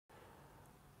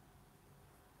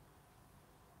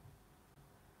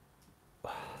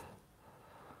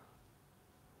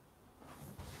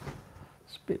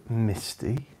bit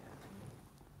misty.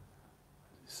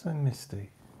 It's so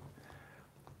misty.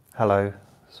 Hello,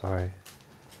 sorry.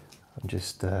 I'm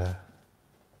just trying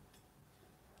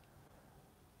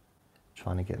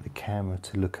to get the camera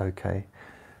to look okay.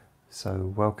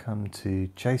 So welcome to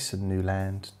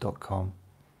jasonnewland.com.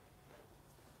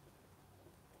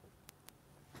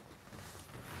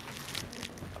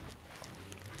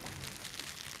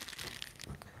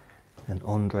 And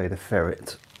Andre the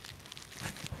Ferret.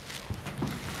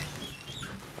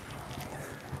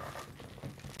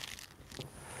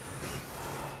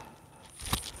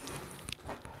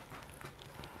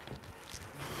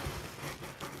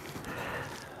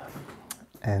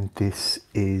 And this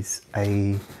is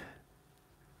a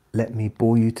let me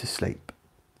bore you to sleep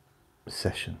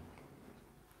session.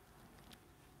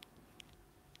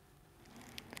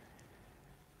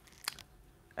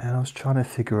 And I was trying to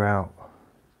figure out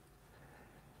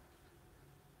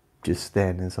just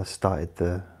then as I started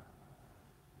the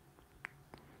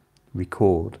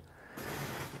record,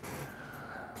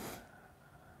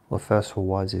 well, first of all,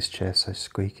 why is this chair so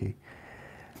squeaky?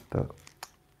 But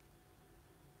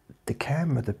the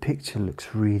camera, the picture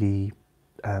looks really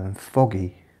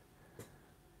foggy.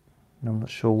 And I'm not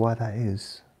sure why that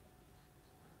is.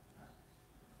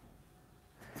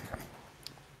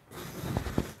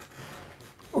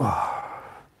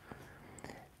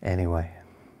 Anyway,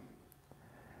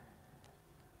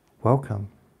 welcome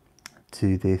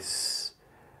to this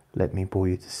Let Me Bore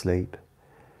You to Sleep.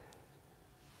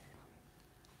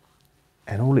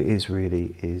 And all it is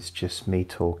really is just me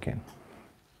talking.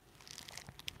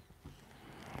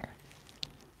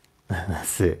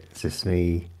 That's it. It's just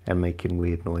me and making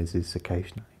weird noises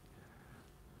occasionally.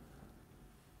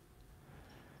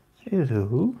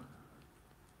 Hello.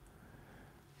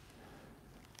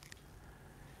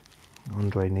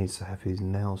 Andre needs to have his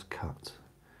nails cut,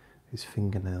 his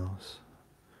fingernails,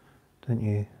 don't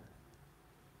you?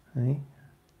 Hey?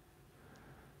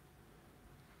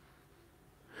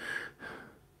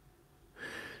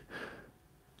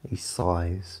 He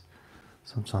sighs.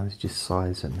 Sometimes he just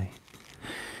sighs at me.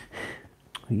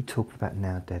 What are you talking about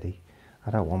now, Daddy?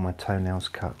 I don't want my toenails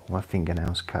cut or my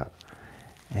fingernails cut.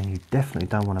 And you definitely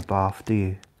don't want a bath, do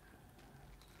you?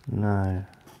 No.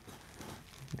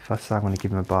 If I say I'm going to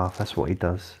give him a bath, that's what he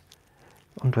does.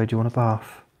 Andre, do you want a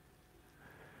bath?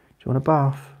 Do you want a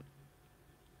bath?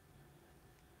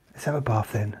 Let's have a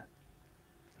bath then.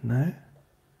 No?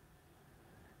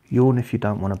 Yawn if you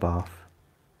don't want a bath.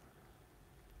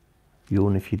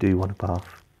 Yawn if you do want a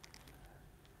bath.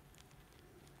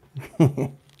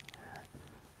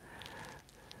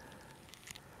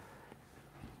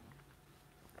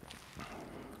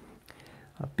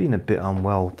 I've been a bit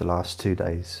unwell the last 2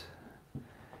 days.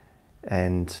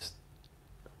 And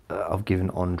I've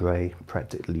given Andre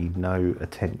practically no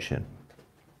attention.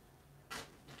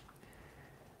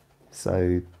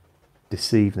 So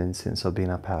this evening, since I've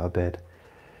been up out of bed,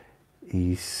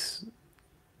 he's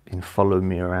been following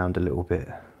me around a little bit.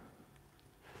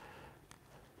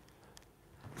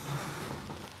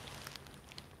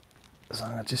 So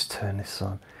I'm going to just turn this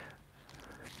on.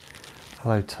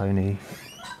 Hello, Tony.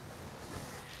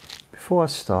 Before I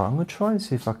start, I'm going to try and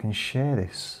see if I can share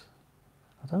this.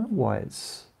 I don't know why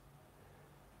it's...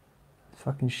 If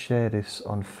I can share this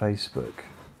on Facebook,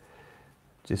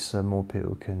 just so more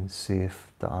people can see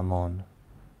that I'm on.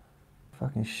 If I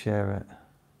can share it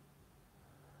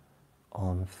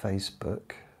on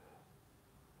Facebook,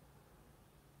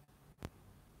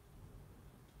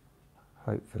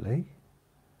 hopefully,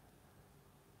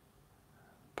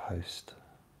 post.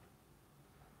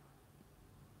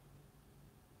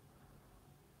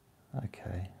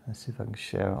 Okay, let's see if I can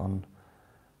share it on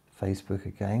Facebook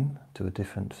again, do a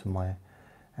different for my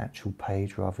actual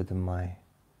page rather than my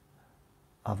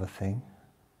other thing.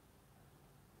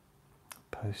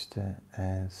 Post it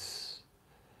as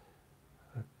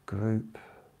a group.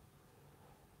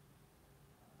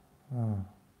 Oh.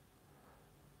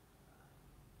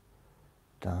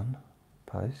 Done.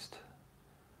 Post.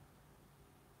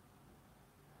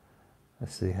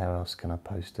 Let's see how else can I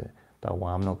post it. Don't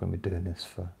worry, I'm not going to be doing this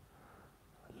for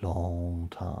a long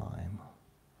time.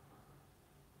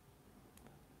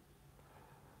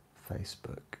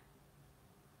 Facebook.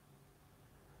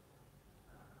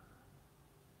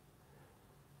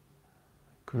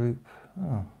 Group.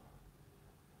 Oh.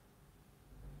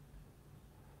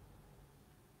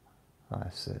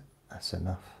 That's it. That's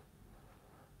enough.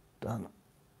 Done.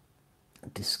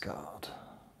 Discard.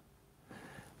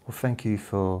 Well, thank you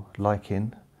for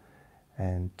liking.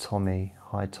 And Tommy,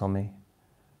 hi Tommy.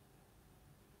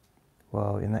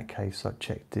 Well, in that case, I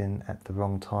checked in at the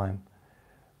wrong time.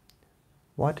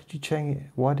 Why did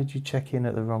you check in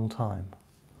at the wrong time?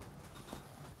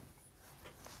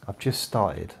 I've just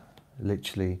started,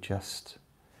 literally just.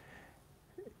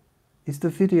 Is the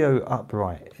video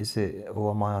upright? Is it,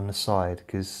 or am I on the side?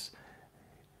 Because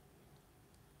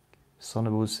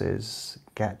Sonable says,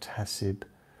 Gat Hasib,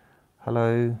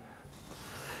 hello.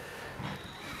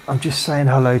 I'm just saying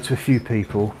hello to a few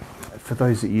people. For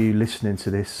those of you listening to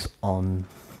this on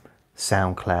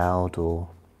SoundCloud or,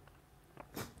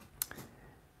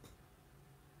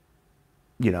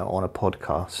 you know, on a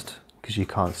podcast, because you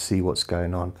can't see what's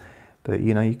going on. But,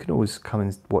 you know, you can always come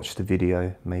and watch the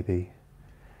video, maybe.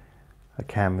 The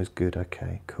camera's good,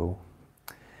 okay, cool.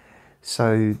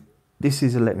 So, this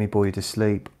is a Let Me Bore You to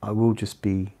Sleep. I will just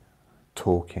be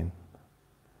talking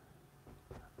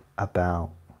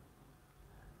about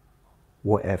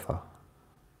whatever.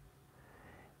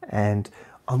 And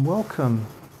I'm welcome.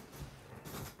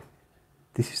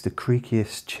 This is the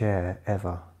creakiest chair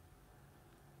ever.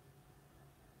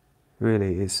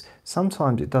 Really is.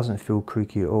 Sometimes it doesn't feel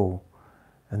creaky at all.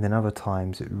 And then other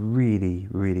times it really,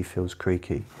 really feels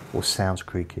creaky or sounds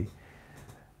creaky.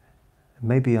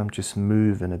 Maybe I'm just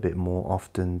moving a bit more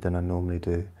often than I normally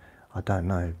do. I don't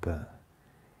know, but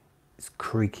it's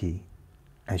creaky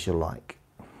as you like.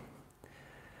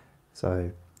 So,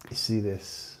 you see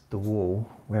this, the wall,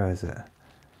 where is it?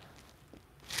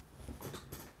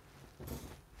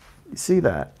 You see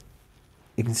that?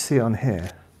 You can see it on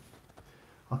here.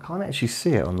 I can't actually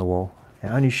see it on the wall. It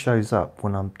only shows up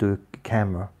when I'm doing a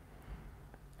camera,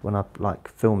 when I like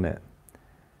film it.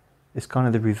 It's kind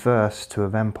of the reverse to a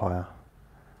vampire.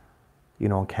 You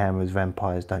know, on cameras,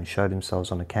 vampires don't show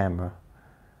themselves on a camera,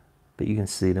 but you can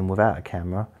see them without a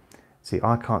camera. See,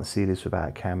 I can't see this without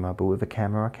a camera, but with a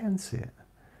camera I can see it.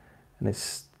 And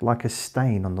it's like a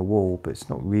stain on the wall, but it's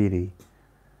not really.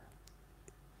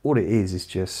 All it is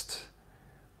just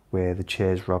where the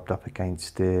chair's rubbed up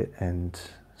against it and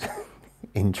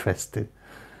interested.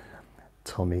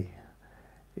 Tommy.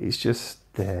 It's just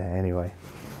there anyway.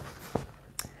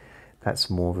 That's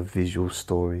more of a visual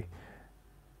story.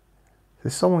 So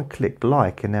someone clicked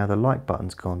like and now the like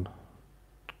button's gone.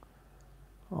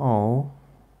 Oh.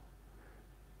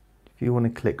 If you want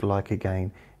to click like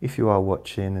again, if you are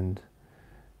watching and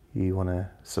you want to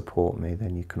support me,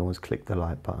 then you can always click the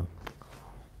like button.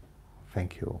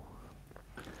 Thank you all.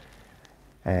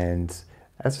 And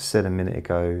as I said a minute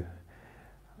ago,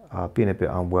 I've been a bit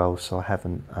unwell, so I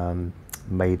haven't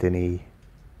made any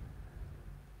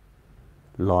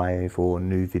live or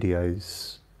new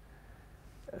videos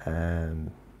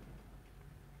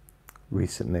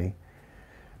recently.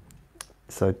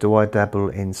 So, do I dabble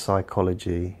in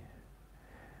psychology?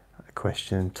 A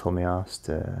question Tommy asked.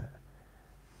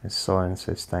 Soren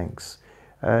says thanks.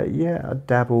 Yeah, I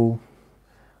dabble.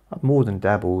 I've more than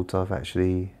dabbled. I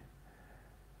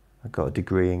got a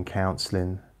degree in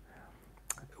counselling,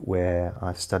 where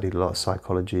I studied a lot of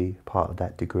psychology, part of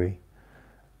that degree,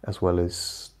 as well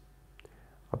as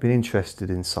I've been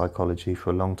interested in psychology for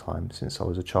a long time, since I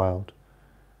was a child.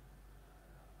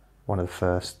 One of the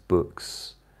first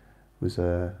books was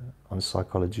on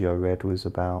psychology I read was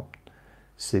about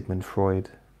Sigmund Freud,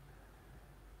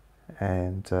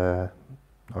 and I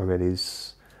read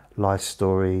his life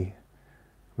story.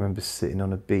 I remember sitting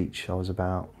on a beach, I was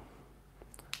about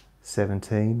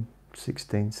 16,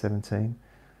 17,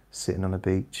 sitting on a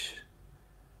beach,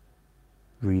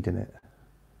 reading it.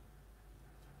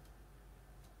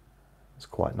 It's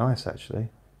quite nice actually.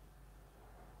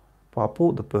 But I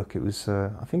bought the book, it was,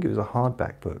 I think it was a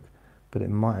hardback book, but it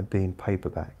might have been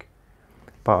paperback.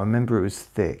 But I remember it was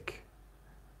thick,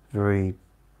 very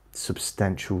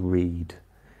substantial read.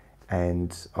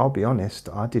 And I'll be honest,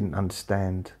 I didn't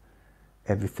understand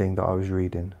everything that I was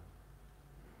reading.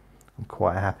 I'm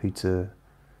quite happy to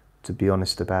be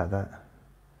honest about that.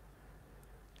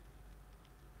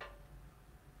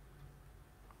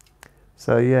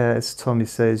 So yeah, as Tommy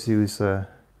says, he was an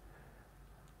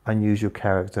unusual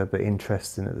character, but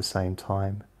interesting at the same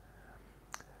time.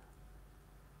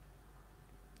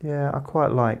 Yeah, I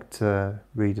quite liked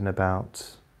reading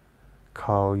about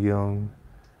Carl Jung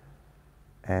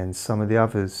and some of the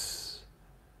others,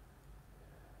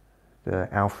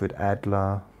 Alfred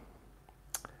Adler,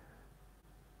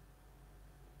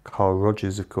 Carl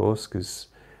Rogers, of course, because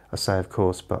I say of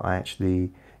course, but I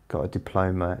actually got a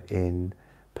diploma in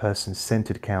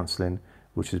person-centered counselling,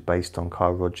 which is based on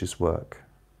Carl Rogers' work.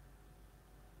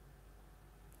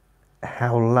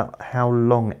 How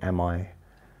long am I?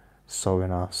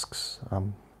 Soren asks.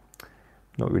 I'm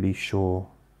not really sure.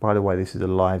 By the way, this is a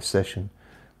live session.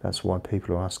 That's why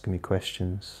people are asking me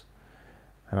questions.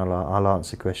 And I'll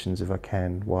answer questions if I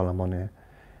can while I'm on here.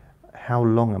 How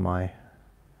long am I?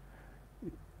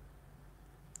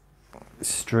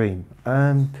 stream.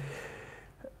 I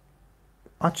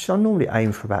normally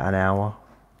aim for about an hour.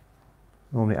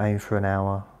 Normally aim for an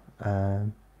hour.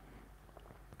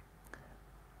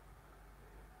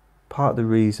 Part of the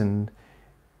reason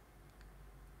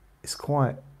it's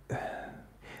quite...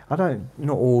 not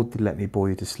all the Let Me Bore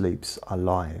You to Sleeps are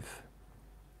live.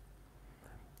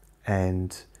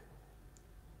 And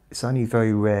it's only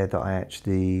very rare that I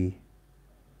actually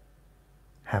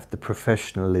have the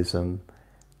professionalism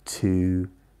to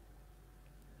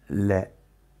let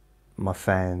my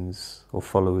fans or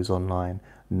followers online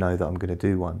know that I'm going to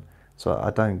do one. So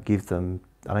I don't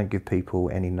give people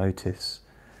any notice,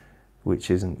 which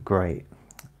isn't great.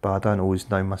 But I don't always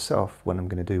know myself when I'm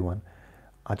going to do one.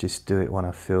 I just do it when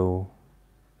I feel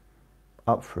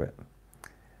up for it.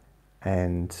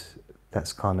 And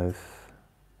that's kind of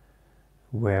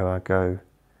where I go.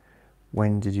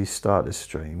 When did you start the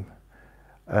stream?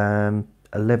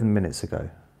 11 minutes ago.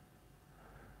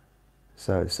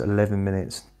 So it's 11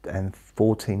 minutes and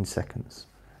 14 seconds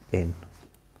in.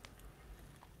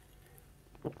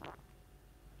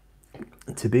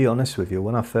 To be honest with you,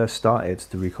 when I first started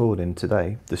the recording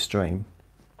today, the stream,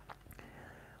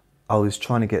 I was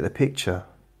trying to get the picture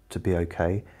to be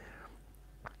okay.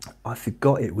 I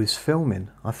forgot it was filming.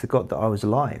 I forgot that I was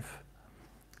live.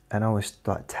 And I was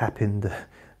like tapping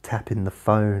the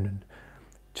phone and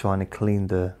trying to clean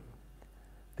the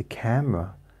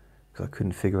camera, because I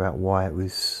couldn't figure out why it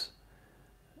was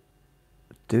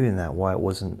doing that, why it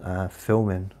wasn't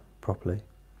filming properly.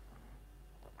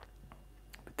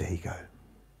 But there you go.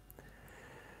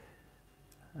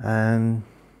 I'm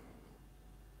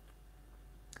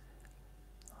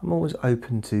always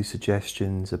open to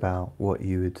suggestions about what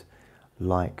you would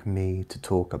like me to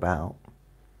talk about.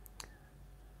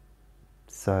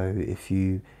 So if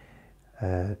you,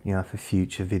 for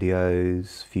future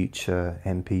videos, future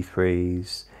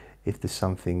MP3s, if there's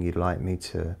something you'd like me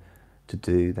to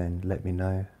do, then let me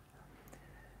know.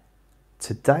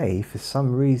 Today, for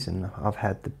some reason, I've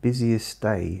had the busiest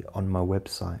day on my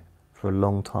website for a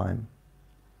long time.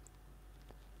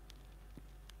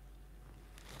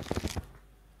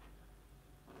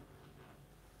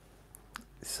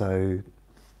 So,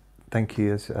 thank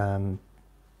you.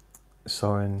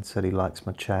 Soren said he likes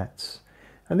my chats,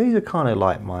 and these are kind of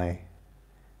like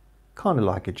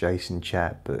a Jason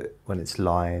chat, but when it's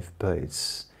live. But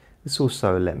it's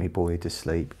also a Let Me Bore You to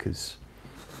Sleep, because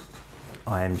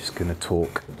I am just going to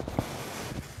talk,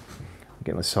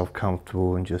 get myself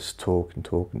comfortable, and just talk and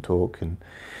talk and talk. And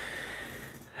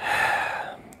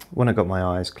when I got my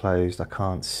eyes closed, I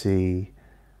can't see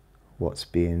what's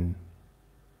being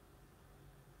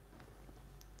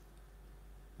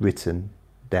written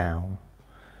down,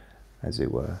 as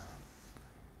it were.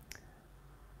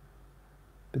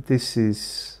 But this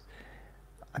is,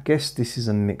 I guess this is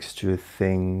a mixture of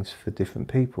things for different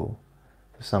people.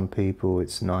 For some people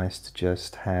it's nice to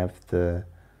just have the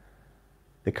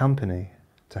company,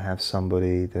 to have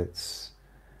somebody that's,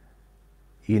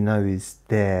 is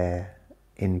there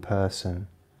in person,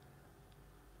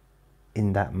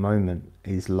 in that moment,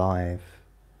 is live.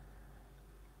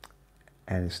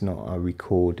 And it's not a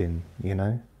recording,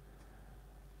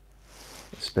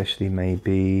 especially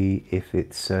maybe if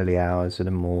it's early hours of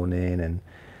the morning and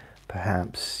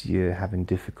perhaps you're having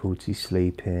difficulty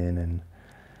sleeping, and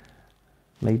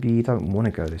maybe you don't want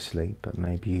to go to sleep, but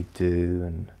maybe you do,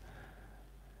 and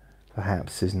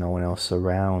perhaps there's no one else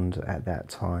around at that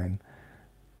time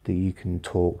that you can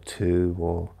talk to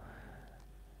or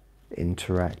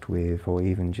interact with, or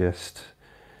even just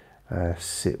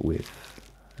sit with,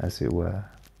 as it were.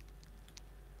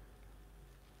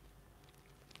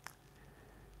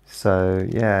 So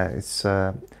yeah, it's.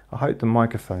 I hope the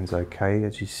microphone's okay. I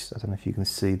don't know if you can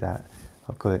see that.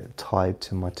 I've got it tied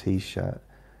to my t-shirt.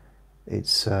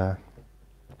 It's a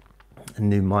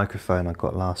new microphone I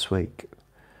got last week,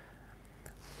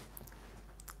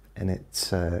 and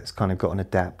it's kind of got an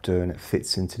adapter and it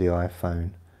fits into the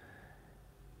iPhone.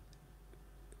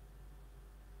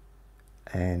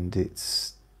 And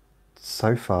it's,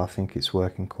 so far I think it's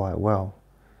working quite well,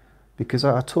 because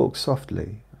I talk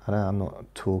softly. I'm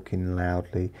not talking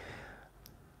loudly.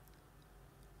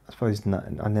 I suppose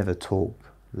I never talk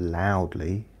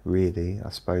loudly, really, I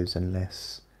suppose,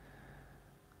 unless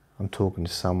I'm talking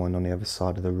to someone on the other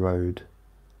side of the road,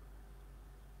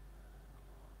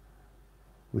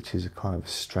 which is a kind of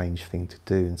strange thing to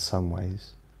do in some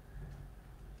ways.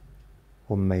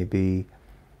 Or maybe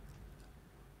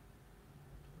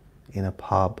in a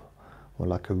pub, or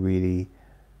like a really...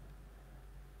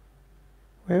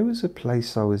 Where was the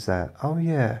place I was at? Oh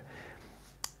yeah.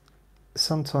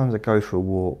 Sometimes I go for a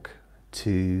walk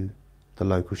to the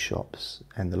local shops,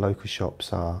 and the local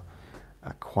shops are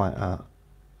quite a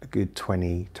good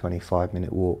 20-25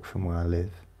 minute walk from where I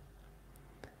live.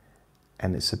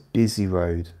 And it's a busy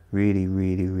road, really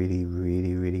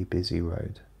busy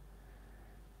road.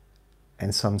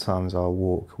 And sometimes I'll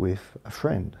walk with a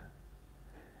friend.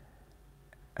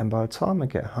 And by the time I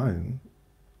get home,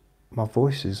 my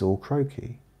voice is all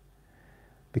croaky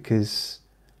because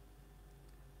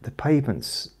the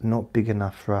pavement's not big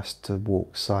enough for us to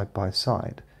walk side by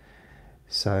side.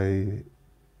 So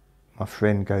my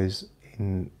friend goes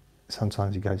in,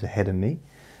 sometimes he goes ahead of me,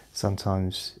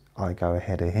 sometimes I go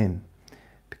ahead of him,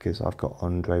 because I've got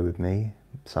Andre with me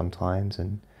sometimes,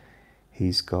 and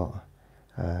he's got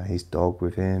his dog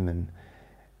with him, and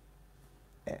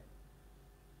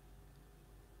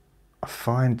I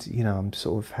find, you know, I'm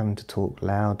sort of having to talk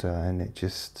louder, and it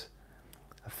just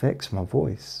affects my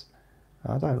voice.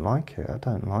 I don't like it. I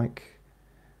don't like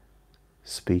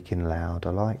speaking loud. I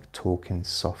like talking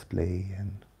softly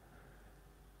and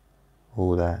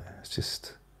all that. It's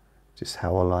just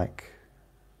how I like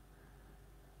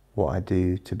what I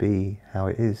do to be, how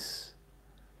it is.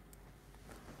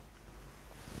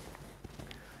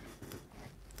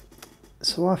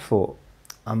 So I thought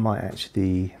I might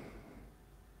actually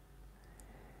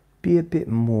be a bit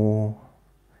more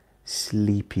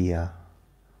sleepier.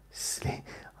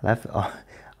 I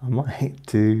might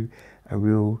do a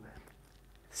real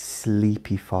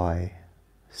sleepify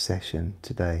session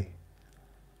today.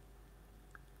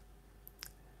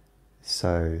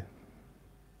 So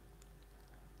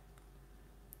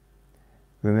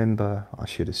remember, I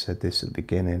should have said this at the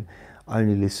beginning,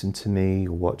 only listen to me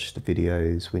or watch the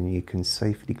videos when you can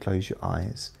safely close your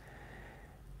eyes.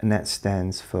 And that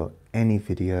stands for any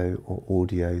video or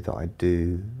audio that I've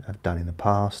done in the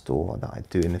past, or that I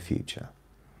do in the future.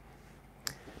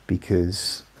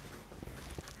 Because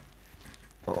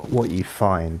what you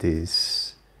find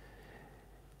is,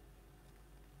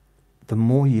 the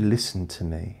more you listen to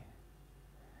me,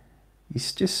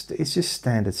 it's just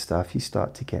standard stuff. You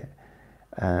start to get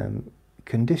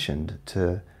conditioned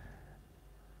to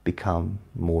become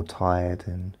more tired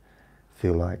and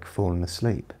feel like falling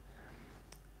asleep.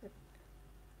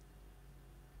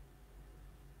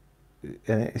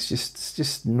 And it's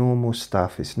just normal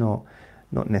stuff. It's not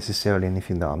necessarily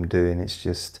anything that I'm doing. It's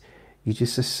just, you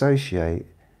just associate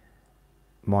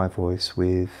my voice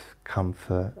with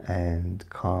comfort and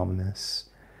calmness,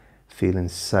 feeling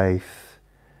safe,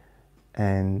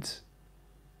 and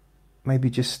maybe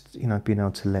just, you know, being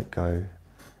able to let go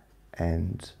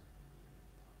and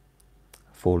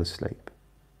fall asleep,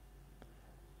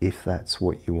 if that's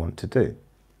what you want to do.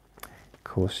 Of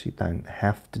course, you don't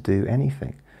have to do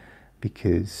anything,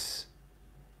 because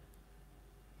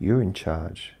you're in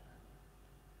charge,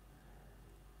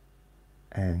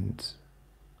 and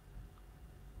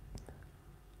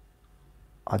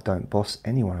I don't boss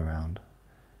anyone around,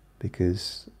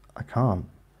 because I can't,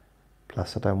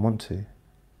 plus I don't want to.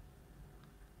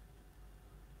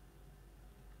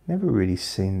 Never really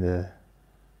seen the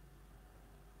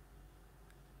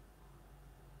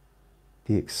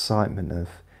excitement of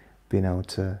being able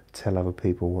to tell other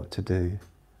people what to do.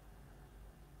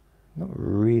 Not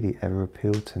really ever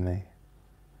appealed to me.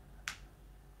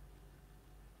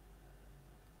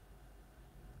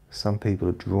 Some people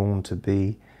are drawn to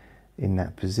be in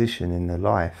that position in their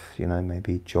life, you know,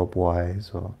 maybe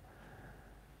job-wise, or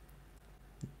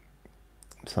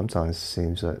sometimes it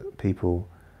seems that people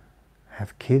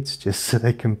have kids just so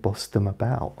they can boss them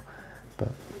about.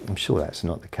 But I'm sure that's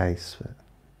not the case. But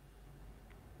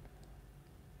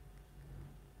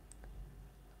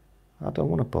I don't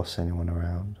want to boss anyone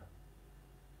around.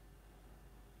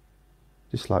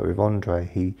 Just like with Andre,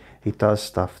 he does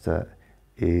stuff that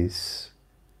is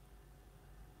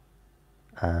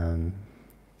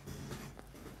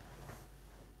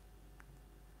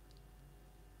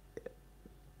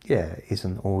yeah,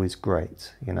 isn't always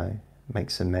great, you know,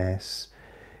 makes a mess.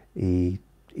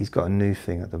 He's got a new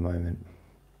thing at the moment.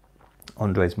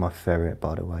 Andre's my ferret,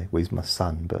 by the way. Well, he's my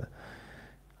son, but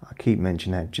I keep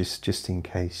mentioning that just in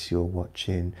case you're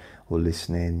watching or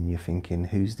listening and you're thinking,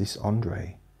 who's this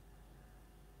Andre?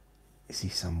 Is he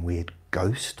some weird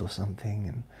ghost or something?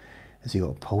 And has he got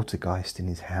a poltergeist in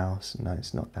his house? No,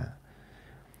 it's not that.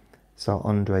 So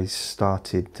Andre's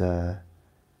started, and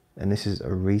this is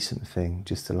a recent thing,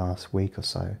 just the last week or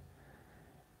so,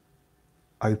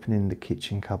 opening the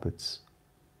kitchen cupboards.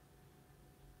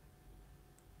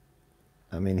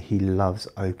 I mean, he loves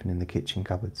opening the kitchen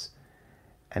cupboards,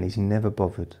 and he's never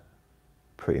bothered,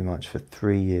 pretty much for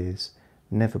 3 years,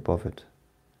 never bothered.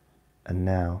 And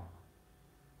now,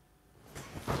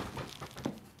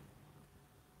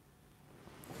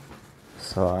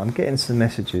 So I'm getting some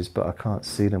messages, but I can't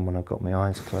see them when I've got my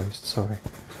eyes closed, sorry.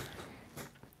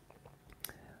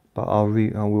 But I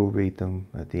will read them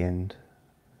at the end.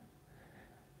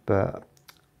 But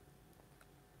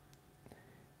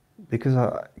because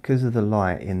of the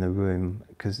light in the room,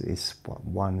 because it's what,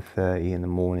 1:30 in the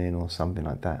morning or something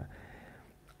like that,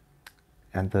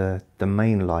 and the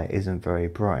main light isn't very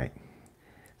bright,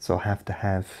 so I have to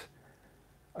have,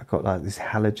 I've got like this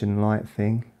halogen light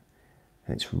thing,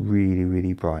 and it's really,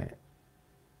 really bright,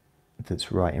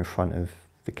 that's right in front of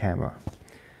the camera,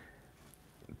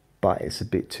 but it's a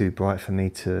bit too bright for me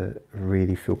to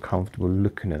really feel comfortable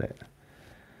looking at it.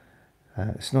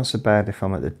 It's not so bad if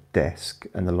I'm at the desk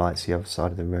and the light's the other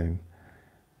side of the room.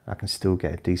 I can still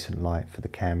get a decent light for the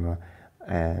camera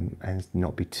and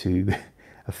not be too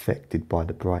affected by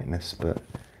the brightness.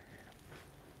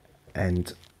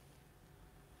 And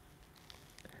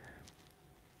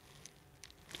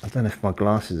I don't know if my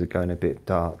glasses are going a bit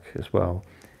dark as well,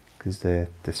 because they're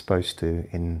supposed to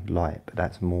in light, but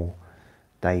that's more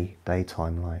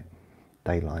daytime light,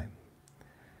 daylight.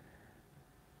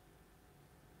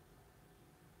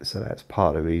 So that's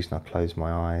part of the reason I close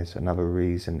my eyes. Another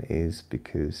reason is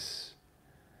because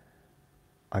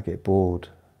I get bored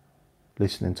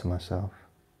listening to myself.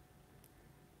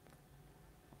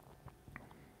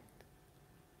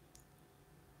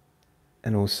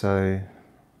 And also,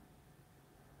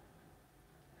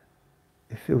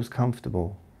 it feels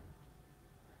comfortable.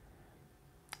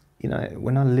 You know,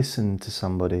 when I listen to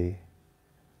somebody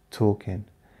talking,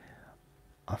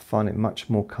 I find it much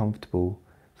more comfortable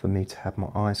for me to have my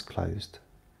eyes closed.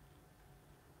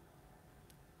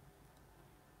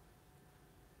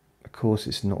 Of course,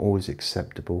 it's not always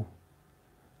acceptable.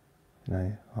 You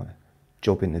know,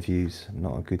 job interviews,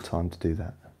 not a good time to do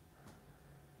that.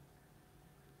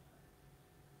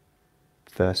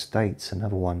 First dates,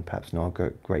 another one, perhaps not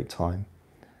a great time.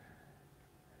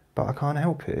 But I can't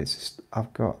help it. It's just,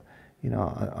 I've got, you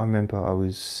know, I remember I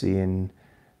was seeing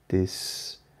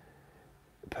this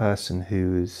person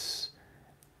who was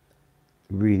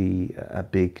really a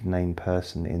big name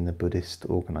person in the Buddhist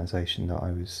organization that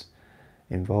I was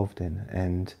involved in,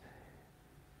 and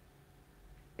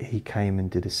he came and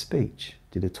did a speech,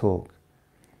 did a talk,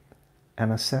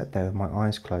 and I sat there with my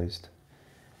eyes closed,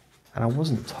 and I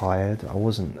wasn't tired, I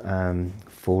wasn't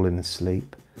falling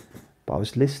asleep, but I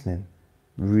was listening,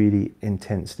 really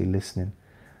intensely listening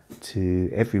to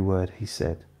every word he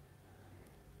said.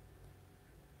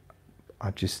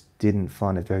 I just didn't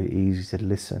find it very easy to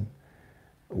listen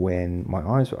when my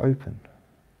eyes were open.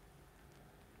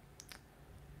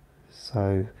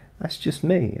 So that's just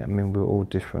me. I mean, we're all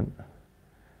different.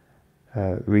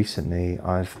 Recently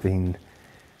I've been,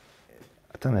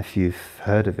 I don't know if you've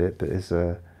heard of it, but there's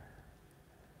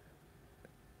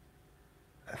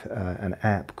an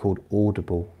app called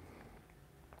Audible,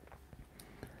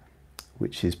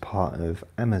 which is part of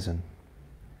Amazon.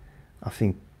 I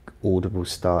think Audible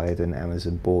started and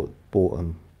Amazon bought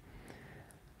them.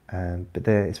 But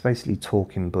it's basically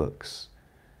talking books.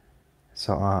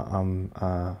 So I'm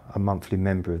a monthly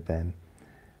member of them,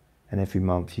 and every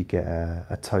month you get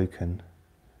a token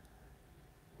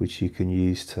which you can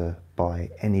use to buy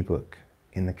any book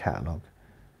in the catalogue,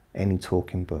 any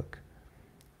talking book,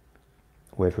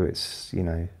 whether it's, you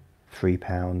know,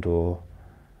 £3 or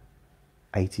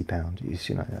 £80,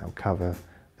 you know, that'll cover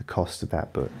the cost of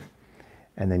that book.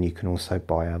 And then you can also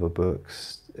buy other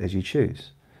books as you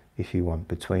choose, if you want,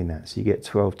 between that. So you get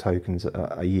 12 tokens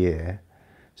a year,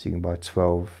 so you can buy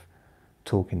 12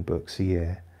 talking books a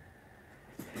year.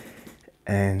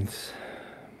 And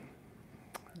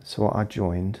so I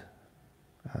joined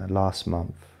last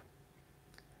month,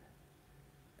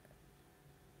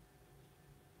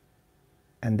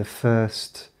 and the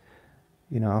first,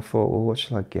 you know, I thought, well, what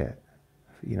shall I get,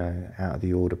 you know, out of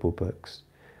the Audible books?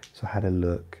 So I had a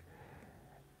look,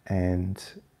 and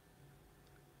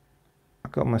I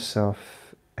got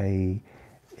myself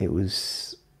it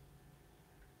was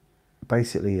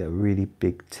basically a really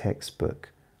big textbook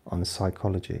on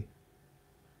psychology.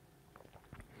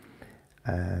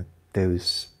 There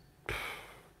was,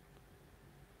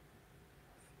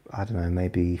 I don't know,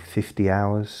 maybe 50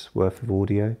 hours worth of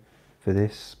audio for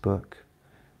this book,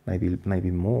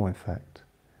 maybe more, in fact.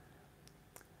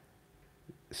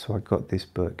 So I got this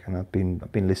book, and I've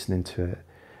been listening to it.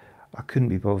 I couldn't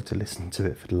be bothered to listen to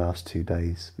it for the last 2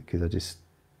 days because I just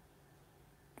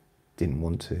didn't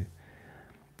want to.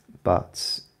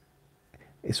 But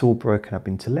it's all broken up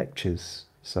into lectures.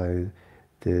 So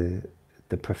the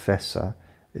professor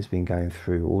has been going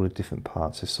through all the different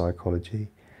parts of psychology.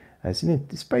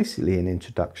 It's basically an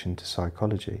introduction to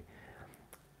psychology.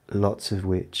 lots of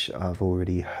which I've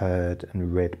already heard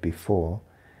and read before.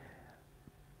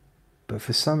 But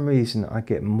for some reason, I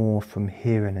get more from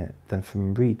hearing it than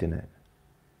from reading it.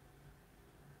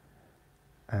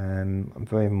 I'm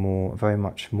very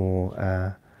much more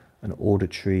an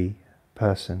auditory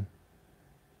person.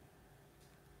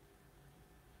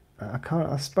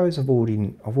 I suppose I've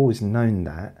always known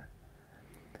that,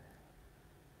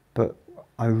 but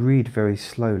I read very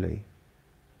slowly.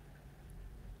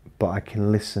 But I can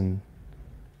listen,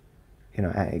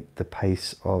 at the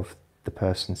pace of the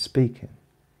person speaking.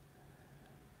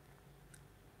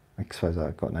 I suppose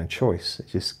I've got no choice.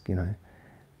 It's just,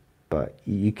 but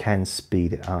you can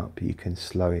speed it up, you can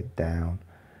slow it down.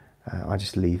 I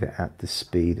just leave it at the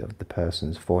speed of the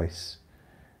person's voice,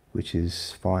 which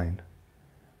is fine.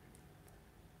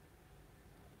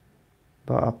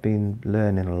 But I've been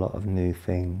learning a lot of new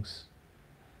things,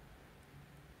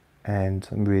 and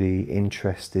I'm really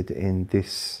interested in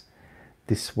this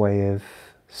way of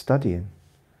studying.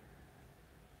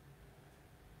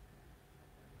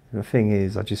 The thing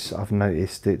is, I've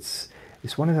noticed it's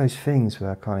one of those things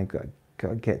where I kind of got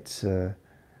to get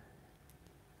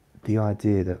the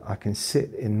idea that I can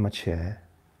sit in my chair,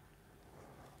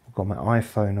 I've got my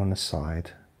iPhone on the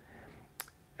side,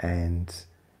 and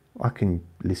I can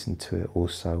listen to it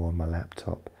also on my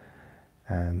laptop.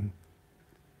 There's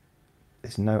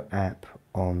no app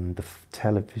on the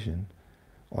television,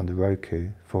 on the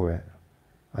Roku for it,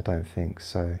 I don't think,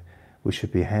 so which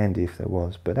should be handy if there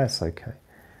was, but that's okay.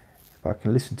 I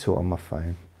can listen to it on my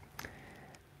phone.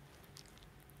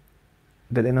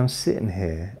 But then I'm sitting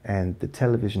here and the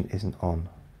television isn't on.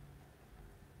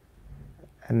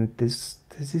 And there's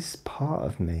this part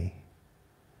of me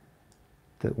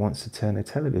that wants to turn the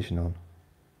television on,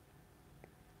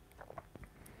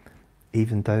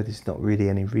 even though there's not really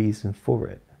any reason for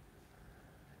it,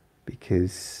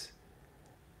 because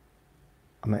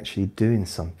I'm actually doing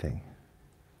something.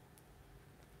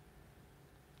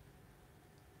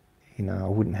 I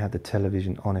wouldn't have the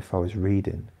television on if I was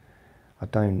reading. I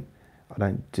don't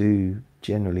do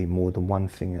generally more than one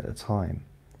thing at a time.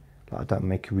 Like, I don't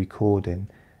make a recording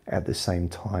at the same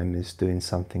time as doing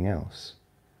something else.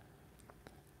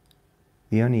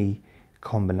 The only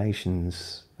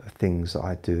combinations of things that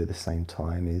I do at the same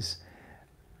time is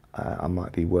I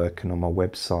might be working on my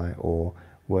website or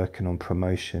working on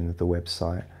promotion of the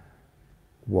website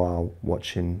while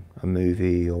watching a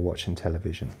movie or watching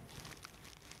television.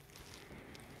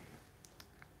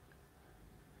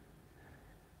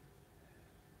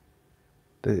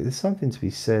 But there's something to be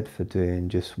said for doing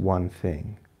just one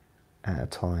thing at a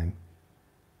time,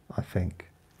 I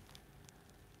think.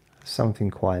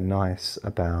 Something quite nice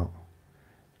about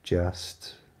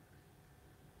just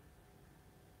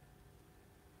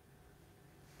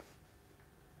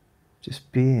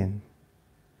being,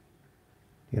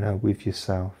 with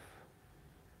yourself.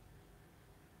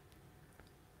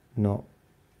 Not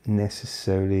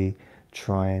necessarily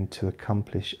trying to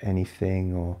accomplish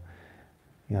anything, or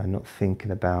not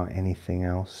thinking about anything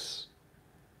else,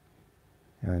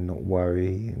 not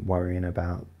worrying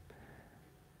about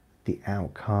the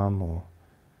outcome or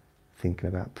thinking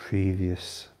about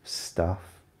previous stuff,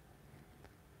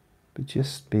 but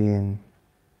just being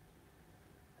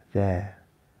there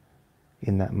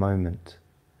in that moment.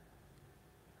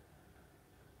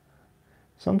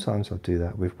 Sometimes I'll do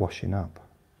that with washing up.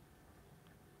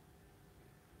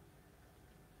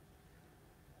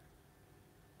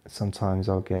 Sometimes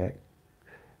I'll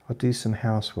do some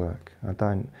housework. I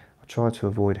try to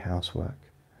avoid housework,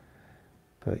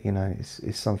 but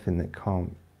it's something that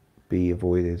can't be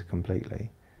avoided completely,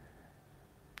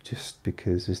 just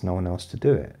because there's no one else to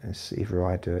do it. It's either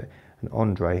I do it, and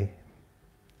Andre,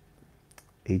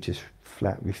 he just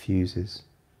flat refuses.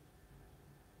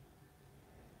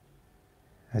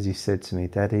 As he said to me,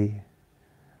 "Daddy,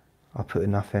 I put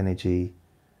enough energy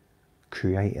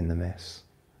creating the mess.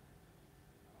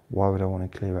 Why would I want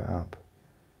to clear it up?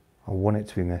 I want it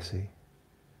to be messy."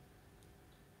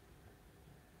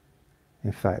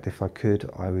 In fact, if I could,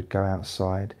 I would go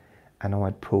outside and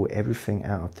I'd pull everything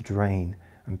out of the drain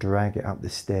and drag it up the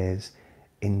stairs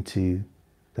into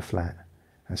the flat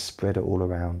and spread it all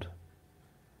around,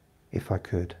 if I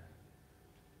could.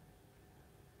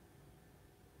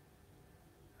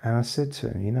 And I said to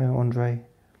him, Andre,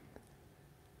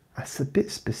 that's a bit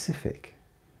specific.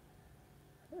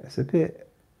 It's a bit,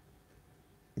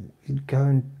 you'd go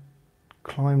and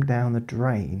climb down the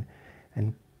drain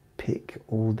and pick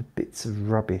all the bits of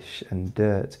rubbish and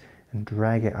dirt and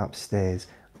drag it upstairs,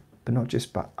 but not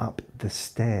just up the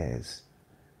stairs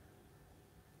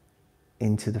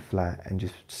into the flat and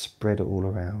just spread it all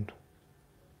around.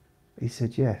 He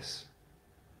said yes.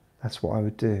 That's what I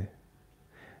would do.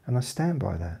 And I stand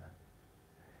by that.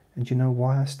 And do you know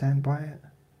why I stand by it?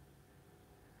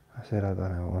 I said, I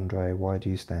don't know, Andre, why do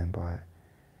you stand by it?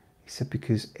 He said,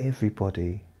 because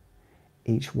everybody,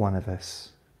 each one of us,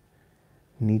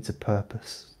 needs a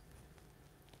purpose.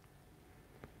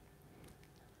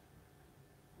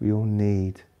 We all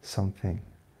need something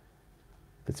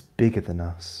that's bigger than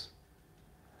us,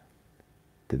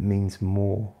 that means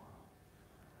more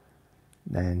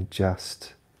than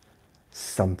just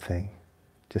something,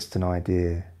 just an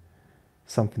idea,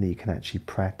 something that you can actually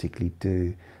practically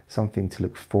do, something to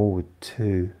look forward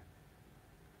to.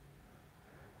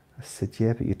 I said,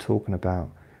 yeah, but you're talking about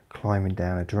climbing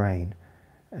down a drain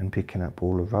and picking up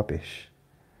all the rubbish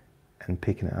and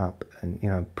picking it up and, you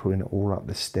know, putting it all up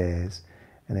the stairs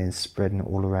and then spreading it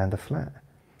all around the flat.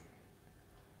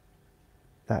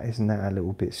 Isn't that a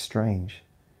little bit strange?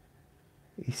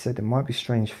 He said, it might be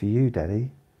strange for you,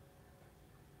 Daddy,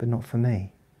 but not for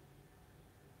me.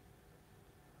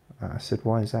 I said,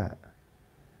 why is that?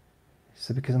 He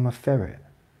said, because I'm a ferret.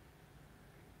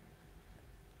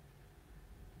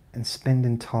 And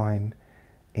spending time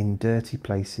in dirty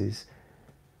places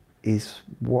is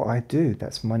what I do.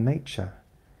 That's my nature.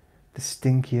 The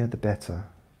stinkier, the better.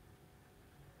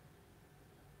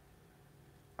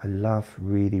 I love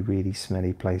really, really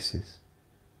smelly places.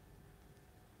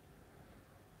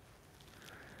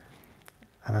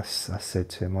 And I said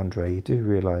to him, Andre, you do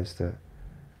realise that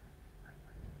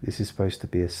this is supposed to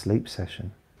be a sleep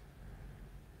session?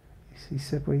 He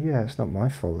said, well, yeah, it's not my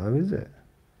fault though, is it?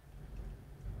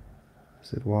 I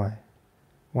said, why?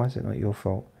 Why is it not your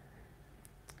fault?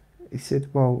 He said,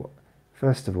 well,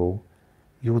 first of all,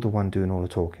 you're the one doing all the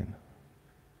talking.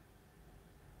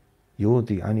 You're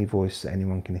the only voice that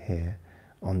anyone can hear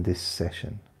on this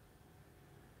session.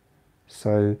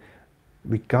 So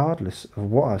regardless of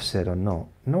what I've said or not,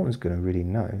 no one's going to really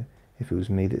know if it was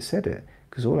me that said it,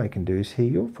 because all they can do is hear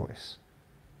your voice.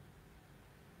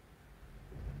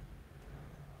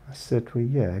 I said, well,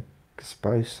 yeah, I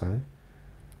suppose so.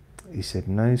 He said,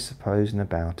 no supposing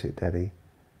about it, Daddy.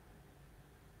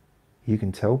 You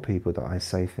can tell people that I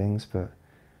say things, but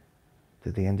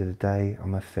at the end of the day,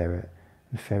 I'm a ferret,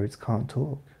 and ferrets can't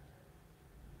talk.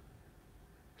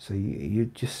 So you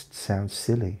just sound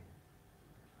silly,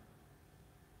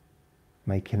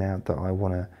 making out that I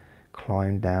want to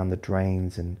climb down the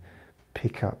drains and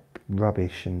pick up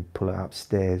rubbish and pull it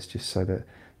upstairs just so that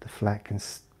the flat can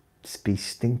be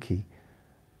stinky,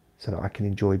 so that I can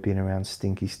enjoy being around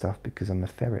stinky stuff because I'm a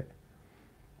ferret.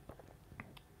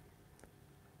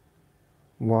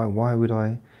 Why would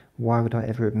I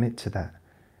ever admit to that?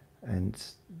 And,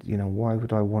 you know, why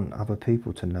would I want other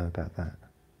people to know about that?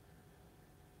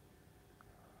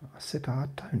 I said, I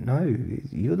don't know.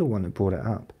 You're the one that brought it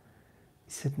up.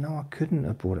 He said, no, I couldn't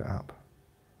have brought it up.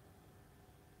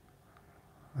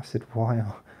 I said, why,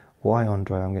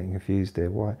 Andre? I'm getting confused there.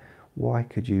 Why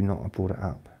could you not have brought it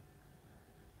up?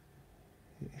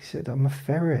 He said, I'm a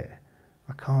ferret.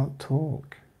 I can't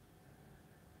talk.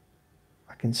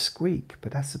 I can squeak,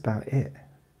 but that's about it.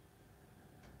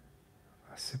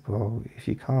 I said, well, if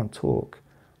you can't talk,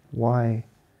 why?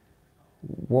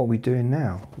 What are we doing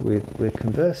now? We're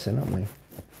conversing, aren't we?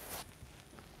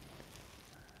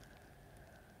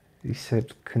 He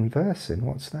said, conversing,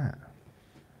 what's that?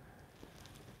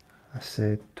 I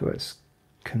said, well, it's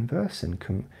conversing,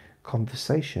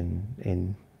 conversation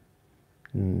in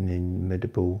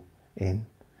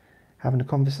having a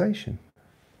conversation.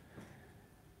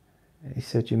 He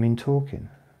said, you mean talking?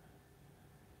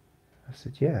 I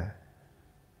said, yeah.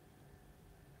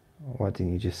 Why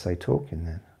didn't you just say talking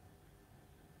then?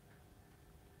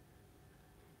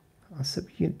 I said,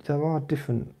 there are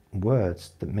different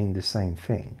words that mean the same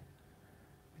thing.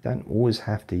 We don't always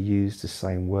have to use the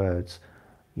same words,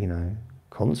 you know,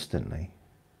 constantly.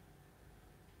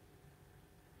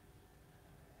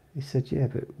 He said, yeah,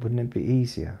 but wouldn't it be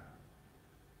easier?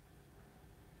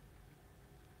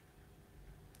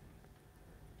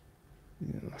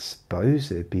 I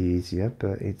suppose it'd be easier,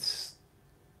 but it's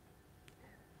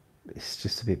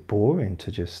just a bit boring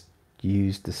to just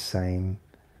use the same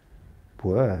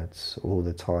words all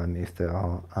the time if there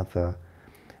are other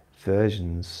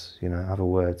versions, you know, other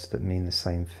words that mean the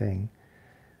same thing.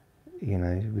 You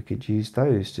know, we could use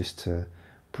those just to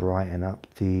brighten up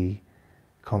the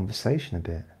conversation a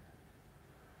bit.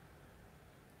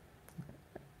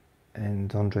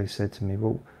 And Andre said to me,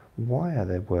 well, why are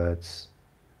there words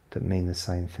that mean the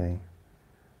same thing?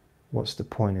 What's the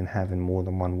point in having more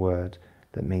than one word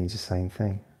that means the same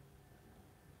thing?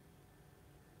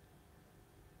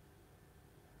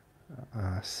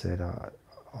 I said, I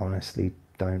honestly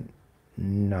don't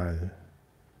know.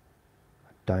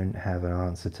 I don't have an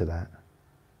answer to that.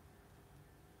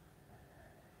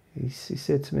 He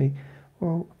said to me,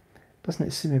 well, doesn't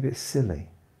it seem a bit silly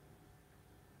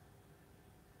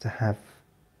to have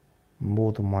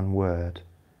more than one word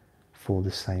for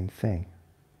the same thing?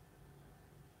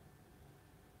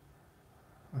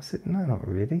 I said, no, not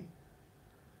really.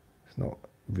 It's not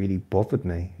really bothered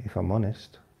me, if I'm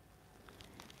honest.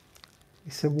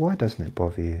 He said, why doesn't it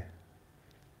bother you?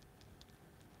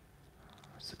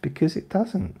 I said, because it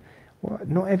doesn't. Well,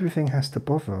 not everything has to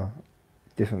bother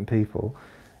different people.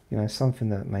 You know, something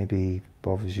that maybe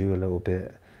bothers you a little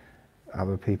bit,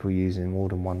 other people using more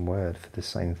than one word for the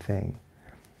same thing.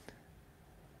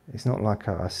 It's not like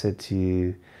I said to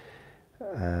you,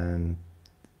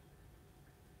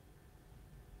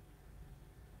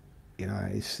 you know,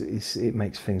 it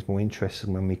makes things more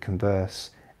interesting when we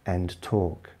converse and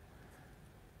talk.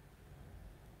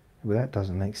 Well, that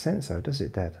doesn't make sense though, does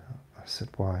it, Dad? I said,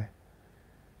 why?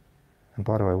 And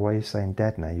by the way, why are you saying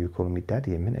Dad now? You were calling me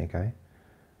Daddy a minute ago.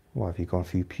 Why, have you gone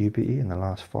through puberty in the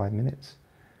last 5 minutes?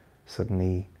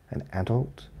 Suddenly an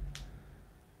adult?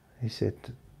 He said,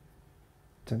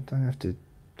 don't have to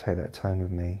take that tone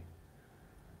with me.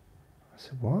 I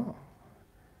said, what?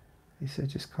 He said,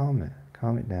 just calm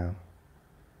it down.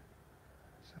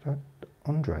 I said,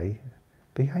 Andre,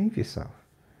 behave yourself.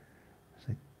 I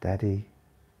said, Daddy,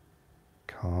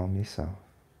 calm yourself.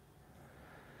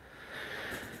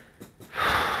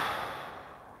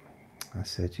 I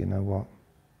said, you know what?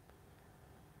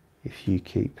 If you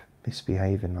keep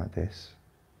misbehaving like this,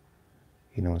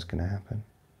 you know what's going to happen.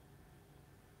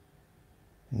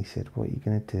 And he said, what are you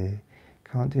going to do?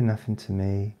 Can't do nothing to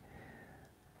me.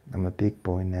 I'm a big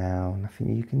boy now.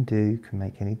 Nothing you can do can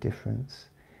make any difference.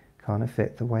 Can't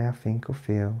affect the way I think or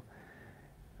feel.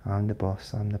 I'm the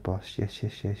boss, I'm the boss. Yes,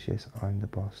 yes, yes, yes, I'm the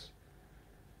boss.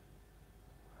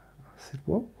 I said,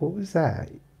 what was that?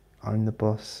 I'm the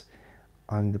boss,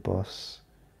 I'm the boss.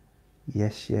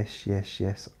 Yes, yes, yes,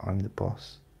 yes, I'm the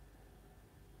boss.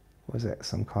 Was that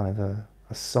some kind of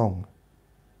a song?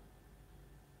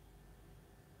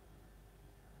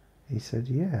 He said,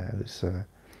 yeah, it's the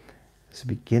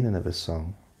beginning of a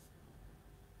song.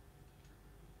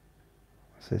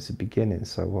 So it's the beginning,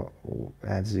 so what?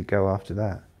 How does it go after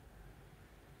that?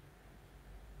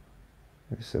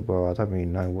 He said, well, I don't really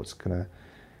know what's going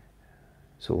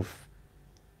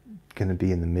to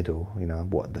be in the middle, you know,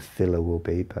 what the filler will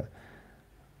be, but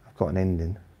I've got an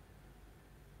ending.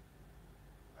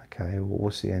 Okay, well,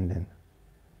 what's the ending?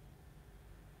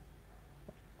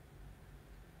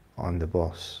 I'm the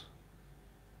boss.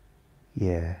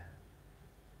 Yeah.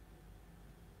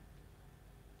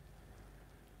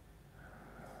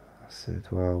 I said,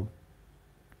 well,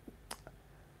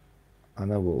 I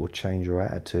know what will change your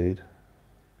attitude.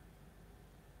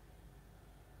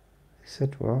 He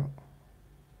said, what?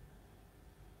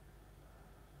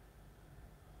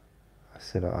 I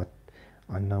said,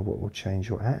 I know what will change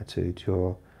your attitude,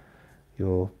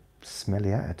 your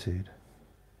smelly attitude.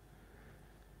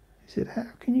 He said, how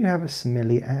can you have a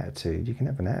smelly attitude? You can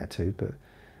have an attitude, but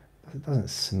it doesn't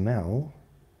smell.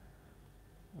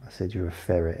 I said, you're a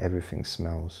ferret, everything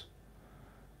smells.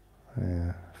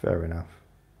 Yeah, fair enough.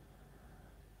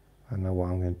 I know what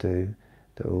I'm going to do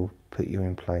that will put you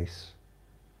in place.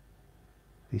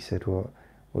 He said, what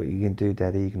are you going to do,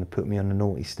 Daddy? You're going to put me on the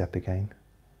naughty step again?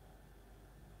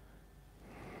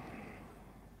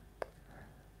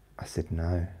 I said,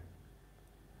 no.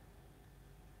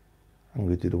 I'm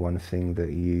going to do the one thing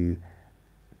that you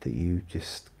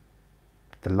just,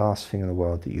 the last thing in the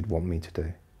world that you'd want me to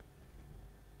do.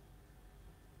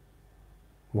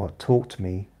 What, talk to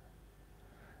me?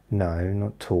 No,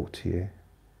 not talk to you.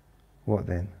 What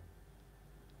then?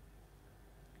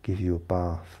 Give you a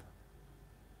bath.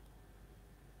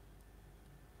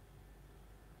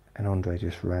 And Andre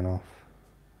just ran off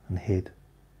and hid.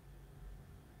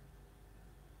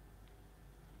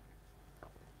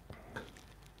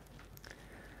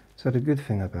 So the good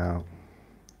thing about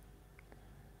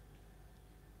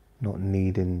not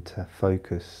needing to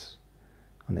focus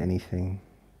on anything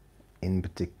in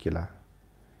particular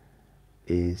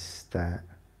is that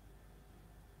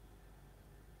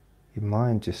your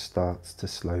mind just starts to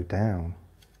slow down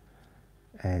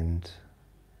and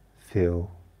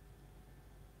feel,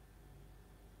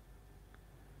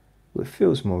 well, it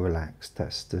feels more relaxed.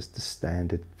 That's just the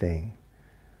standard thing.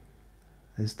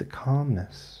 There's the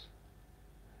calmness,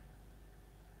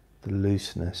 the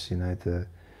looseness, you know,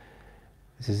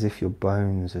 it's as if your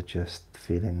bones are just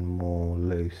feeling more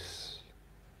loose.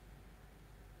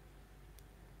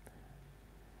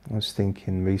 I was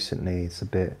thinking recently, it's a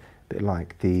bit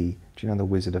like do you know the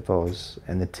Wizard of Oz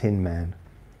and the Tin Man?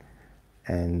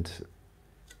 And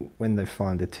when they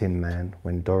find a Tin Man,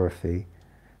 when Dorothy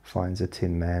finds a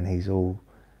Tin Man, he's all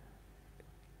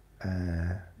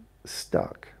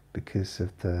stuck because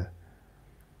of the,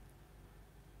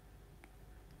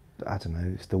 I don't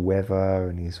know, it's the weather,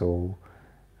 and he's all,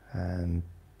 and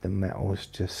the metal's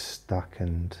just stuck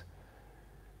and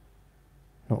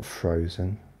not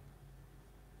frozen.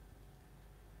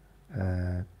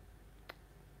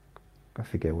 I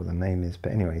forget what the name is,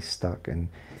 but anyway, he's stuck, and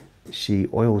she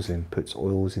oils him, puts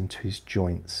oils into his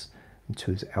joints,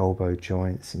 into his elbow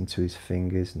joints, into his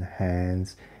fingers and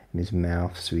hands, and his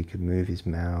mouth, so he could move his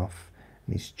mouth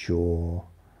and his jaw.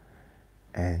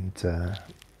 And I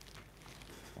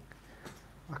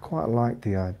quite like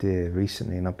the idea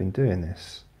recently, and I've been doing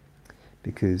this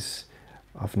because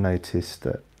I've noticed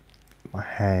that my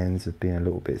hands have been a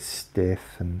little bit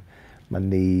stiff and my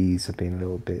knees have been a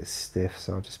little bit stiff,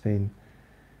 so I've just been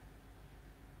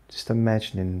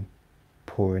imagining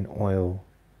pouring oil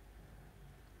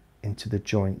into the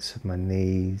joints of my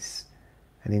knees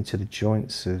and into the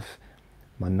joints of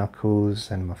my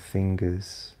knuckles and my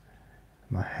fingers,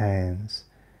 my hands,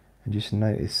 and just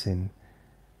noticing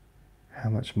how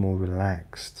much more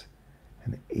relaxed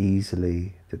and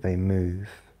easily that they move,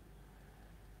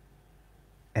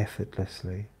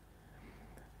 effortlessly.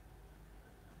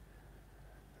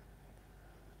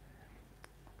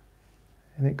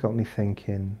 And it got me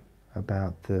thinking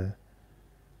about the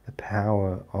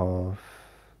power of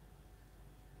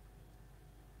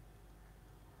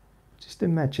just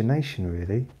imagination,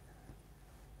 really.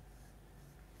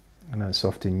 I know it's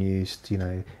often used,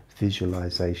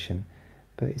 visualization,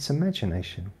 but it's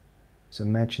imagination. It's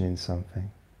imagining something.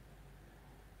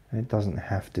 And it doesn't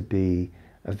have to be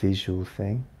a visual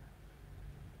thing.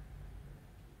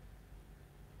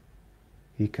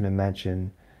 You can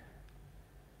imagine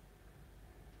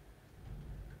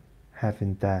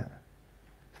having that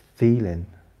feeling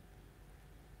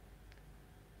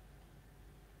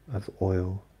of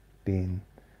oil being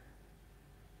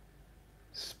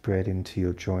spread into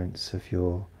your joints of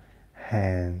your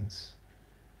hands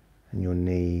and your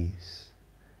knees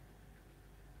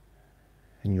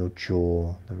and your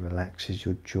jaw, that relaxes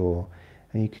your jaw.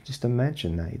 And you can just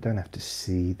imagine that. You don't have to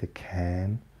see the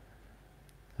can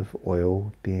of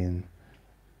oil being,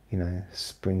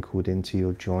 sprinkled into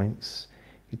your joints.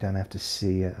 You don't have to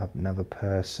see another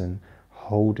person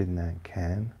holding that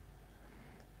can.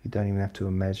 You don't even have to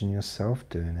imagine yourself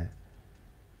doing it.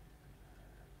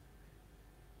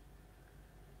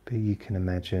 But you can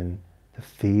imagine the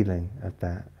feeling of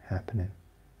that happening.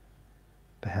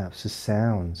 Perhaps the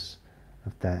sounds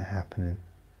of that happening.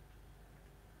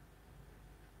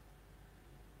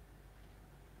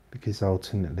 Because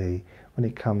ultimately, when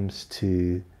it comes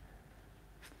to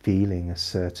feeling a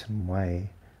certain way,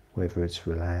 whether it's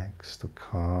relaxed or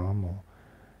calm or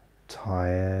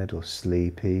tired or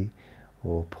sleepy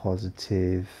or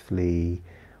positively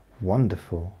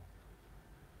wonderful,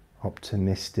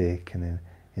 optimistic and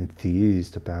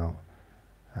enthused about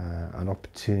an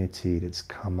opportunity that's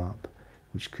come up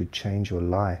which could change your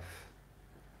life,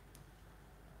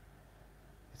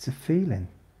 it's a feeling.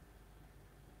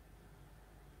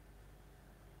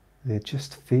 They're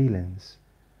just feelings.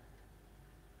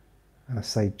 And I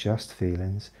say just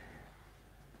feelings,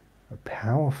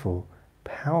 powerful,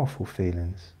 powerful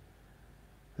feelings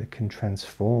that can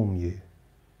transform you.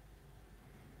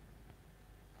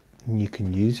 And you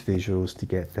can use visuals to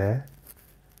get there.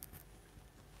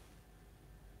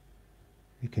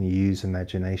 You can use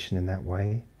imagination in that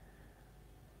way.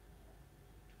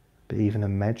 But even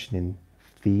imagining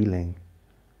feeling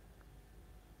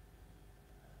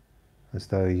as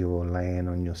though you're laying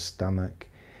on your stomach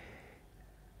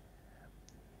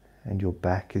and your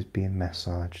back is being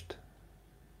massaged.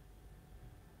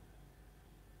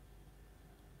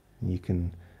 And you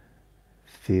can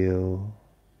feel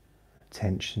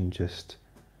tension just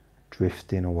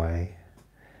drifting away,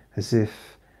 as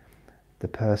if the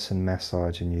person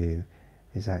massaging you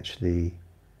is actually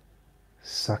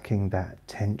sucking that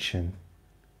tension,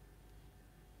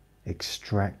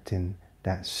 extracting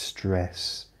that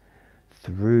stress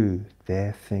through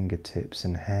their fingertips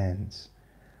and hands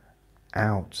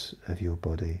out of your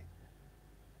body.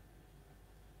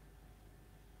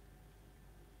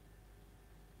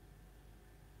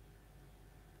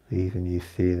 Leaving you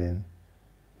feeling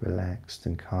relaxed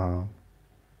and calm.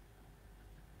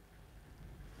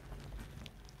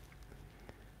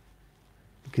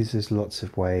 Because there's lots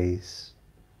of ways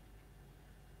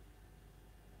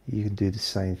you can do the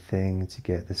same thing to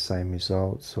get the same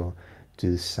results, or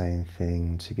do the same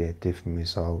thing to get different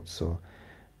results, or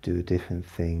do a different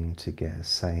thing to get the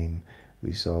same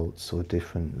results, or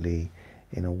differently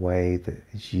in a way that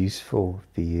is useful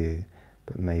for you,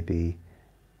 but maybe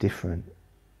different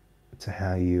to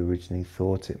how you originally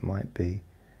thought it might be.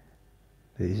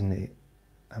 But isn't it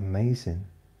amazing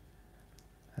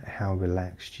how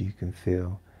relaxed you can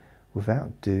feel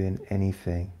without doing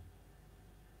anything,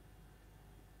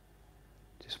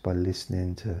 just by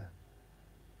listening to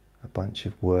a bunch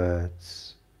of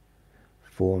words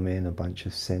forming a bunch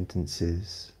of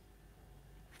sentences,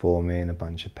 forming a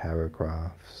bunch of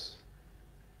paragraphs,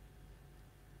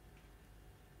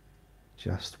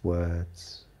 just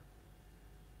words,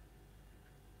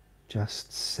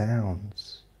 just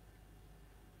sounds,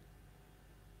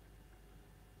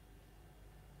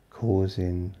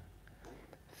 causing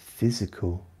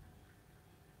physical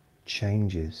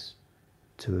changes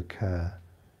to occur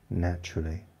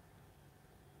naturally,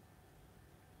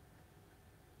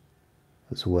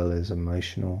 as well as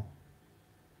emotional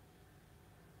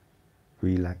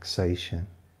relaxation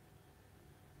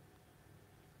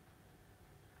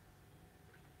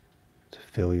to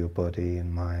fill your body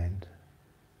and mind.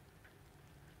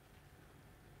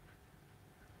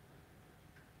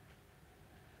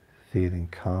 Feeling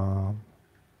calm,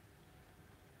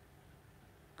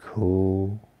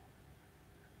 cool,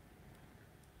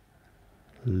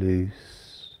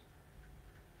 loose,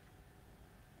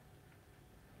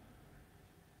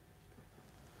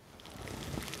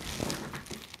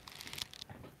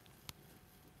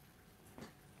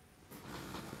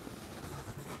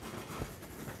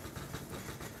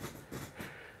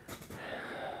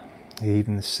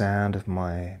 even the sound of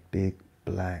my big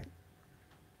black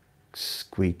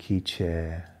squeaky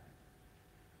chair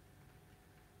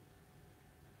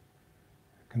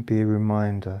can be a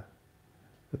reminder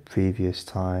of previous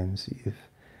times that you've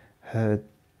heard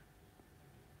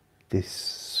this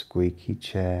squeaky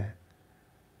chair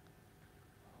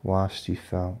whilst you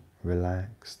felt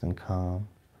relaxed and calm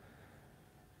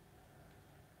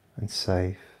and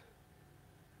safe,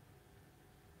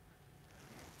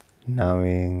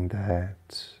 knowing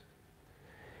that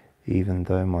even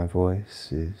though my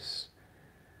voice is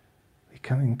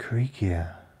becoming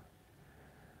creakier,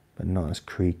 but not as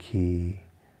creaky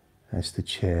as the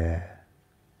chair,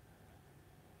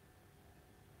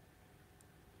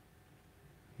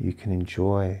 you can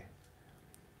enjoy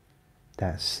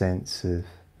that sense of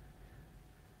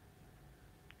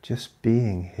just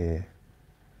being here,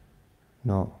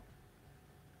 not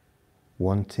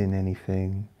wanting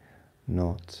anything,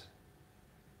 not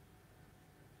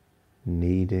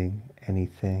needing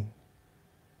anything,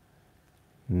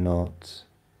 not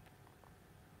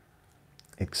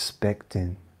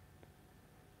expecting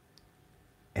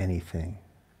anything,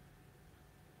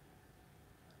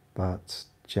 but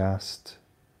just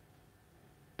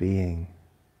being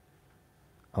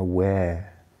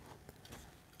aware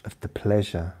of the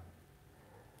pleasure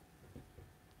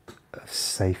of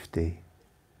safety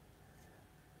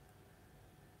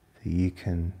that you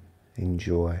can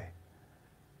enjoy,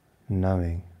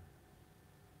 knowing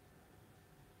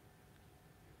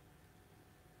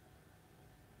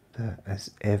that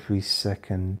as every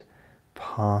second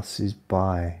passes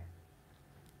by,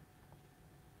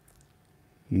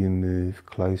 you move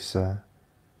closer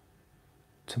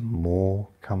to more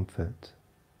comfort.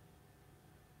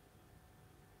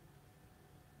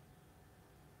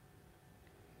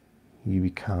 You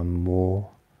become more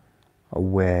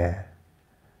aware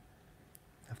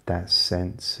of that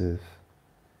sense of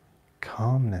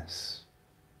calmness,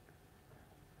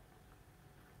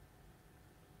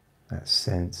 that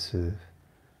sense of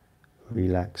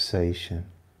relaxation.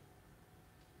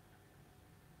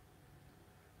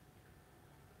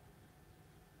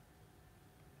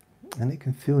 And it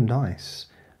can feel nice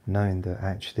knowing that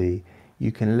actually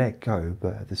you can let go,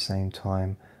 but at the same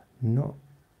time not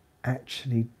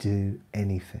actually do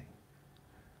anything.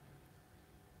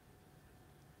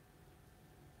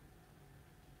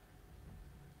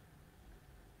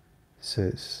 So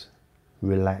it's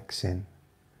relaxing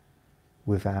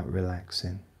without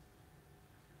relaxing.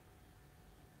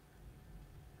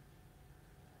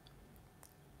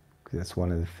 That's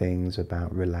one of the things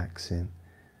about relaxing,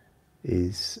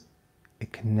 is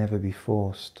it can never be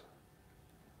forced.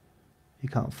 You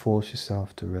can't force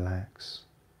yourself to relax.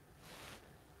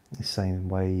 The same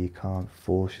way you can't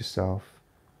force yourself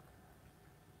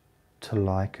to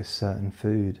like a certain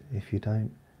food if you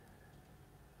don't.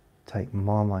 Take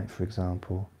Marmite, for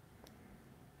example.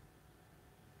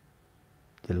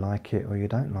 You like it or you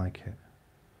don't like it.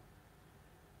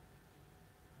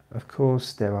 Of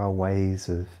course, there are ways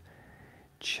of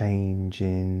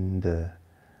changing the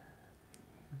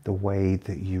way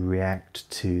that you react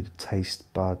to the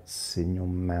taste buds in your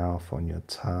mouth, on your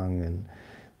tongue, and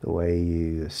the way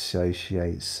you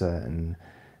associate certain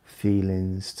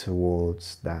feelings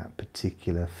towards that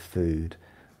particular food.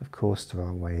 Of course there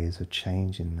are ways of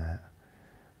changing that,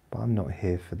 but I'm not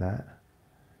here for that.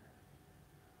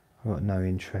 I've got no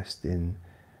interest in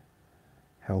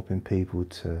helping people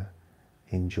to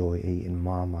enjoy eating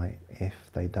Marmite if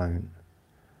they don't.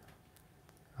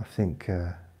 I think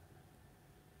our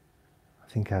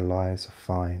lives are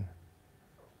fine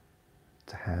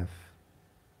to have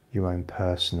your own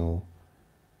personal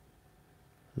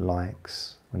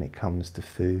likes when it comes to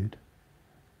food.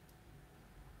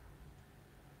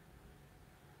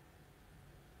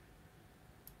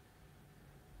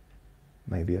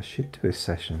 Maybe I should do a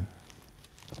session.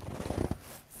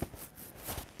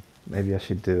 Maybe I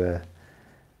should do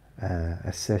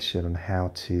a session on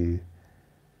how to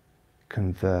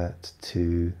convert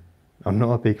to... I'm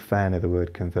not a big fan of the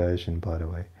word conversion, by the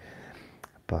way,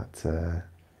 but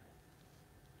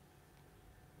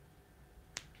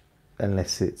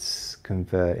unless it's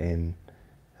converting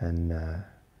a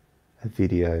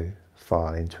video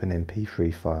file into an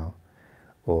MP3 file,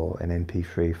 or an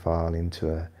MP3 file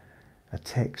into a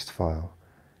text file,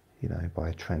 you know,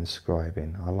 by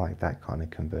transcribing. I like that kind of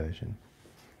conversion.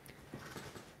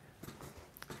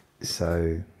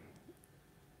 So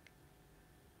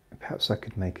perhaps I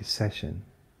could make a session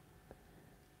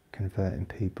converting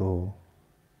people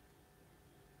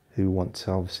who want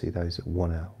to, obviously those that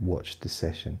want to watch the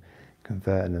session,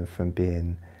 converting them from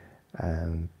being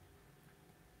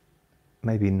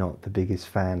maybe not the biggest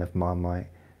fan of Marmite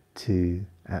to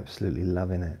absolutely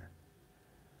loving it.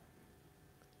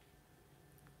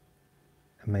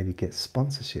 And maybe get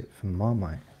sponsorship from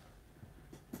Marmite.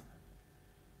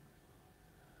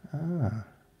 Ah,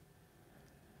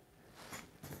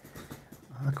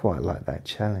 I quite like that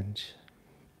challenge.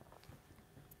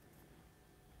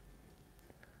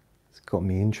 It's got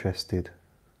me interested.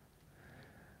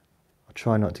 I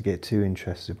try not to get too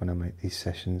interested when I make these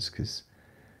sessions, because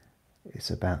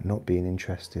it's about not being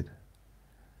interested.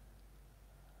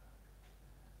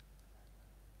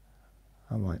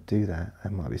 I might do that.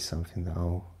 That might be something that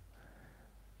I'll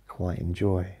quite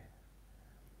enjoy.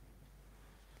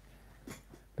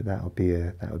 But that would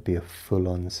be a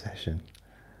full-on session.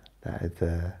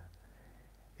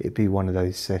 It'd be one of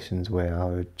those sessions where I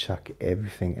would chuck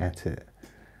everything at it.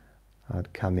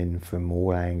 I'd come in from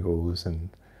all angles, and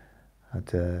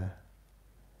I'd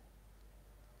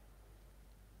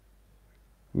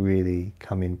really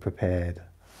come in prepared.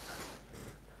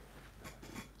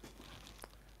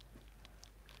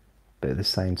 But at the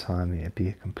same time, it'd be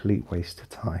a complete waste of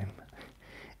time.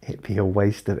 It'd be a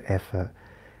waste of effort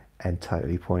and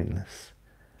totally pointless.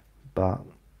 But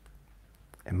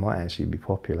it might actually be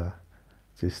popular,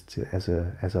 just as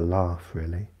a laugh,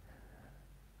 really.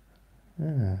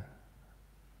 Yeah.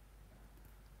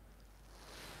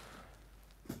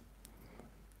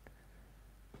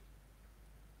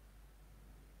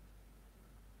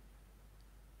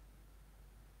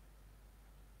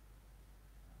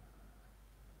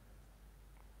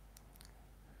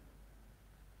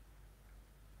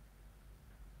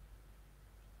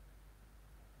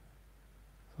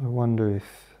 I wonder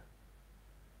if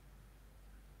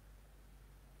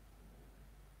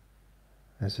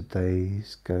as the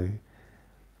days go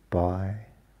by,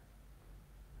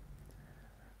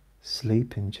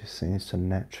 sleeping just seems to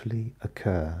naturally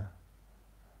occur.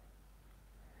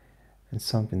 And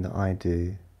something that I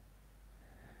do,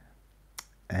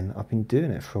 and I've been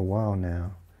doing it for a while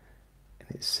now,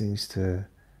 and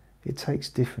it takes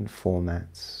different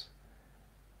formats,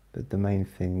 but the main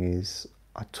thing is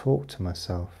I talk to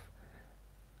myself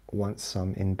once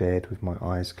I'm in bed with my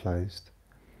eyes closed.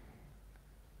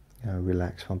 You know,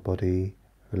 relax my body,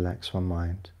 relax my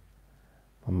mind.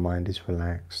 My mind is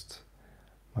relaxed,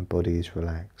 my body is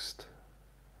relaxed.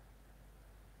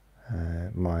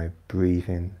 My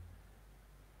breathing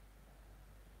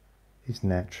is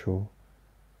natural.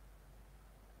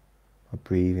 My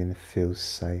breathing feels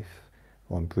safe.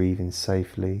 I'm breathing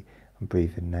safely, I'm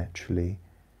breathing naturally.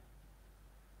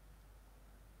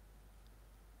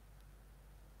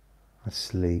 I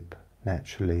sleep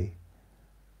naturally,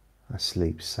 I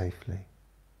sleep safely.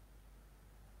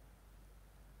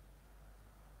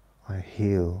 I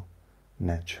heal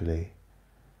naturally,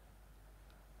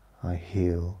 I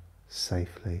heal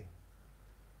safely.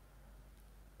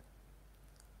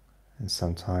 And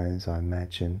sometimes I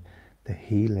imagine the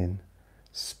healing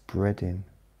spreading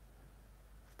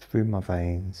through my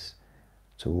veins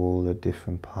to all the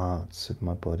different parts of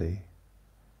my body,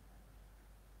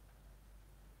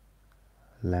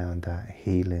 allowing that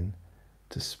healing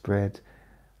to spread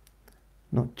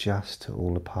not just to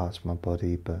all the parts of my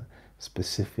body, but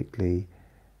specifically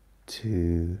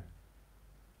to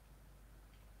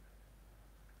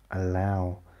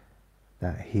allow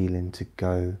that healing to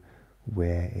go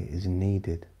where it is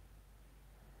needed.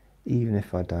 Even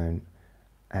if I don't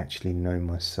actually know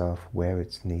myself where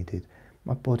it's needed,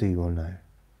 my body will know.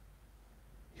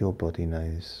 Your body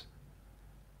knows.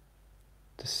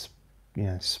 To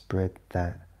spread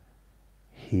that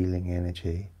healing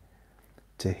energy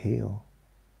to heal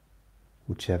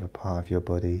whichever part of your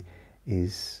body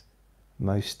is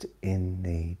most in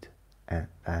need at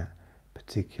that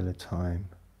particular time.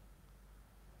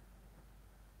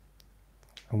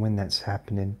 And when that's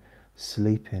happening,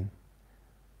 sleeping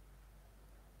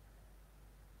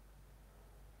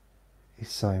is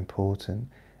so important,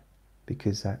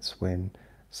 because that's when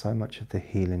so much of the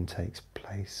healing takes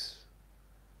place.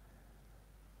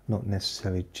 Not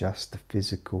necessarily just the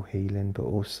physical healing, but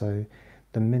also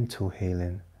the mental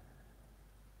healing.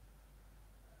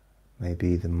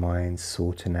 Maybe the mind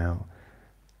sorting out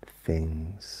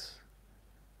things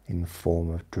in the form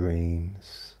of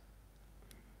dreams,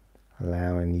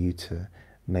 allowing you to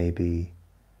maybe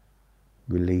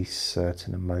release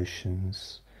certain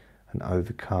emotions and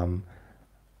overcome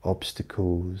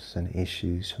obstacles and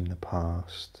issues from the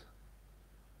past.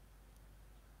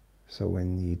 So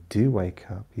when you do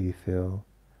wake up, you feel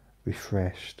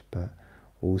refreshed, but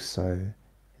also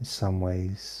in some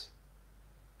ways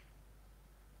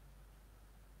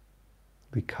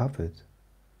recovered,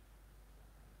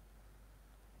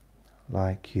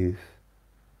 like you've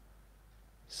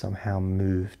somehow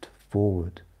moved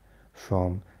forward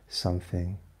from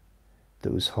something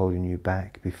that was holding you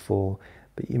back before,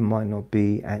 but you might not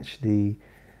be actually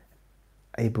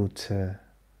able to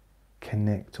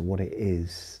connect to what it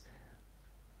is.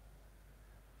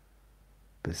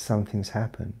 But something's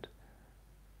happened,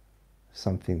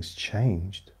 something's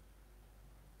changed,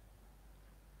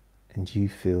 and you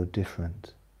feel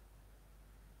different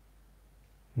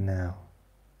now.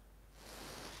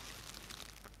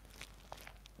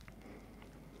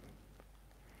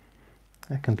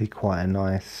 That can be quite a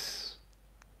nice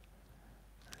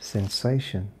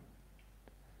sensation,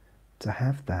 to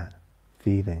have that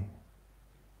feeling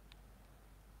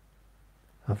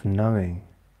of knowing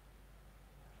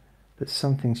that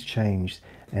something's changed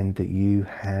and that you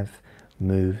have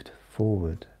moved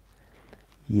forward.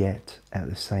 Yet at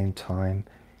the same time,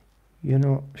 you're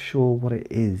not sure what it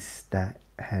is that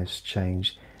has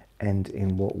changed and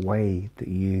in what way that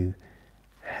you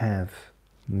have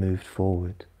moved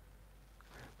forward.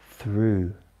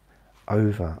 Through,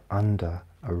 over, under,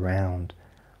 around,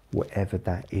 whatever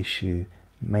that issue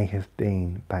may have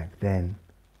been back then,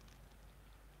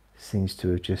 seems to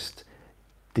have just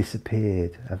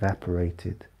disappeared,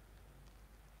 evaporated,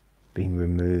 been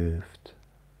removed.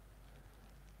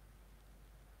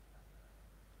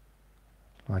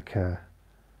 Like an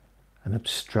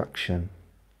obstruction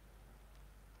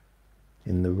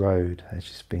in the road has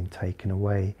just been taken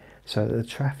away, so that the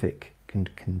traffic can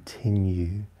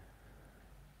continue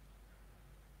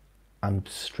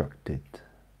unobstructed.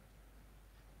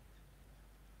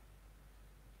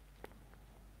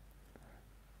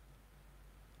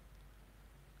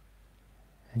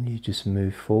 And you just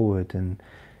move forward, and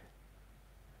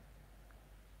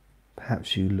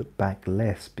perhaps you look back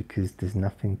less because there's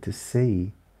nothing to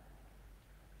see.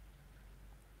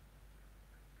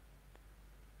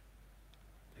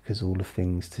 Because all the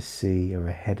things to see are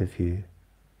ahead of you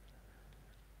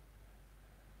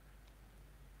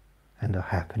and are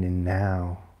happening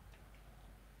now.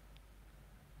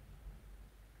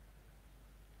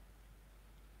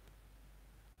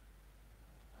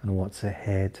 And what's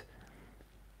ahead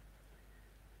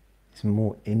is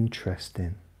more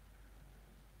interesting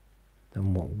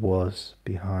than what was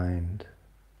behind.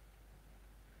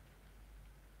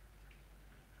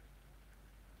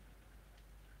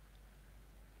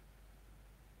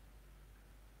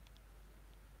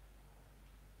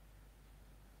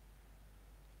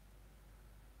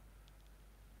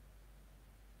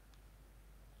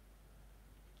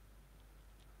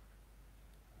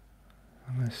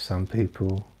 And there's some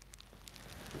people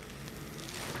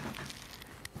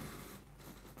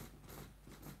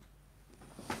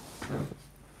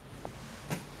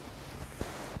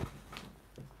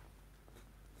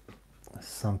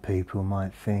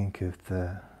might think of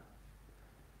the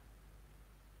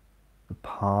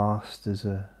past as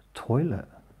a toilet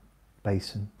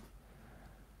basin.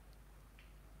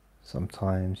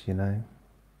 Sometimes, you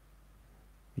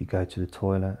go to the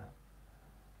toilet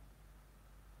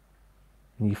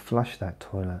and you flush that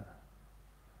toilet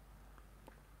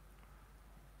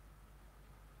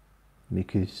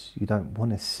because you don't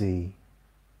want to see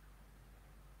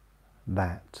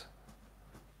that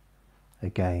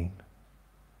again.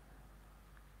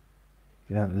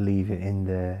 You don't leave it in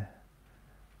there,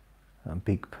 a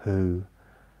big poo.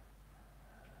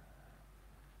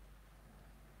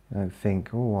 You don't think,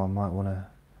 oh, I might want to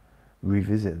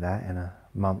revisit that in a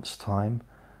month's time.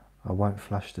 I won't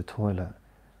flush the toilet.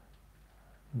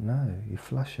 No, you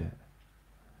flush it.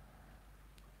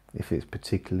 If it's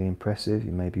particularly impressive,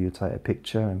 maybe you'll take a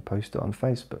picture and post it on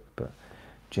Facebook, but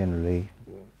generally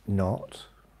not,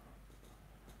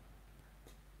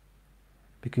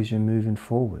 because you're moving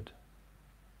forward.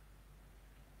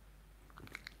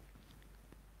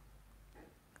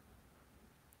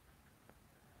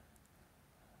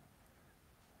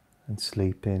 And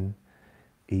sleeping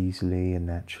easily and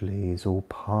naturally is all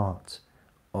part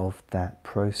of that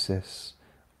process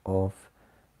of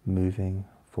moving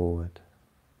forward.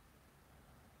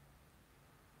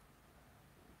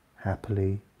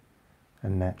 Happily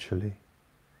and naturally,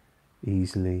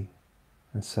 easily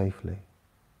and safely.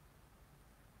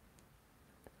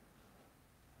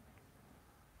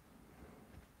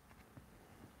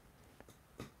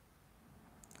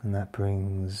 And that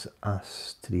brings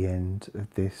us to the end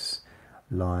of this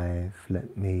live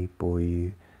Let Me Bore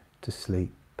You to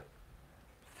Sleep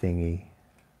thingy.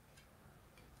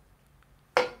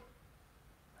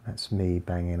 That's me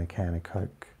banging a can of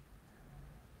Coke.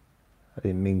 I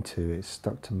didn't mean to, it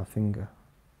stuck to my finger,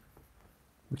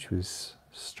 which was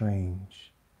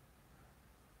strange.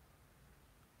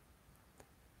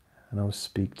 And I'll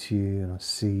speak to you and I'll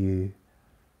see you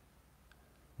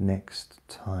next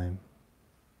time.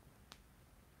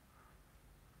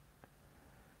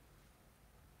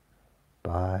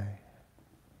 Bye.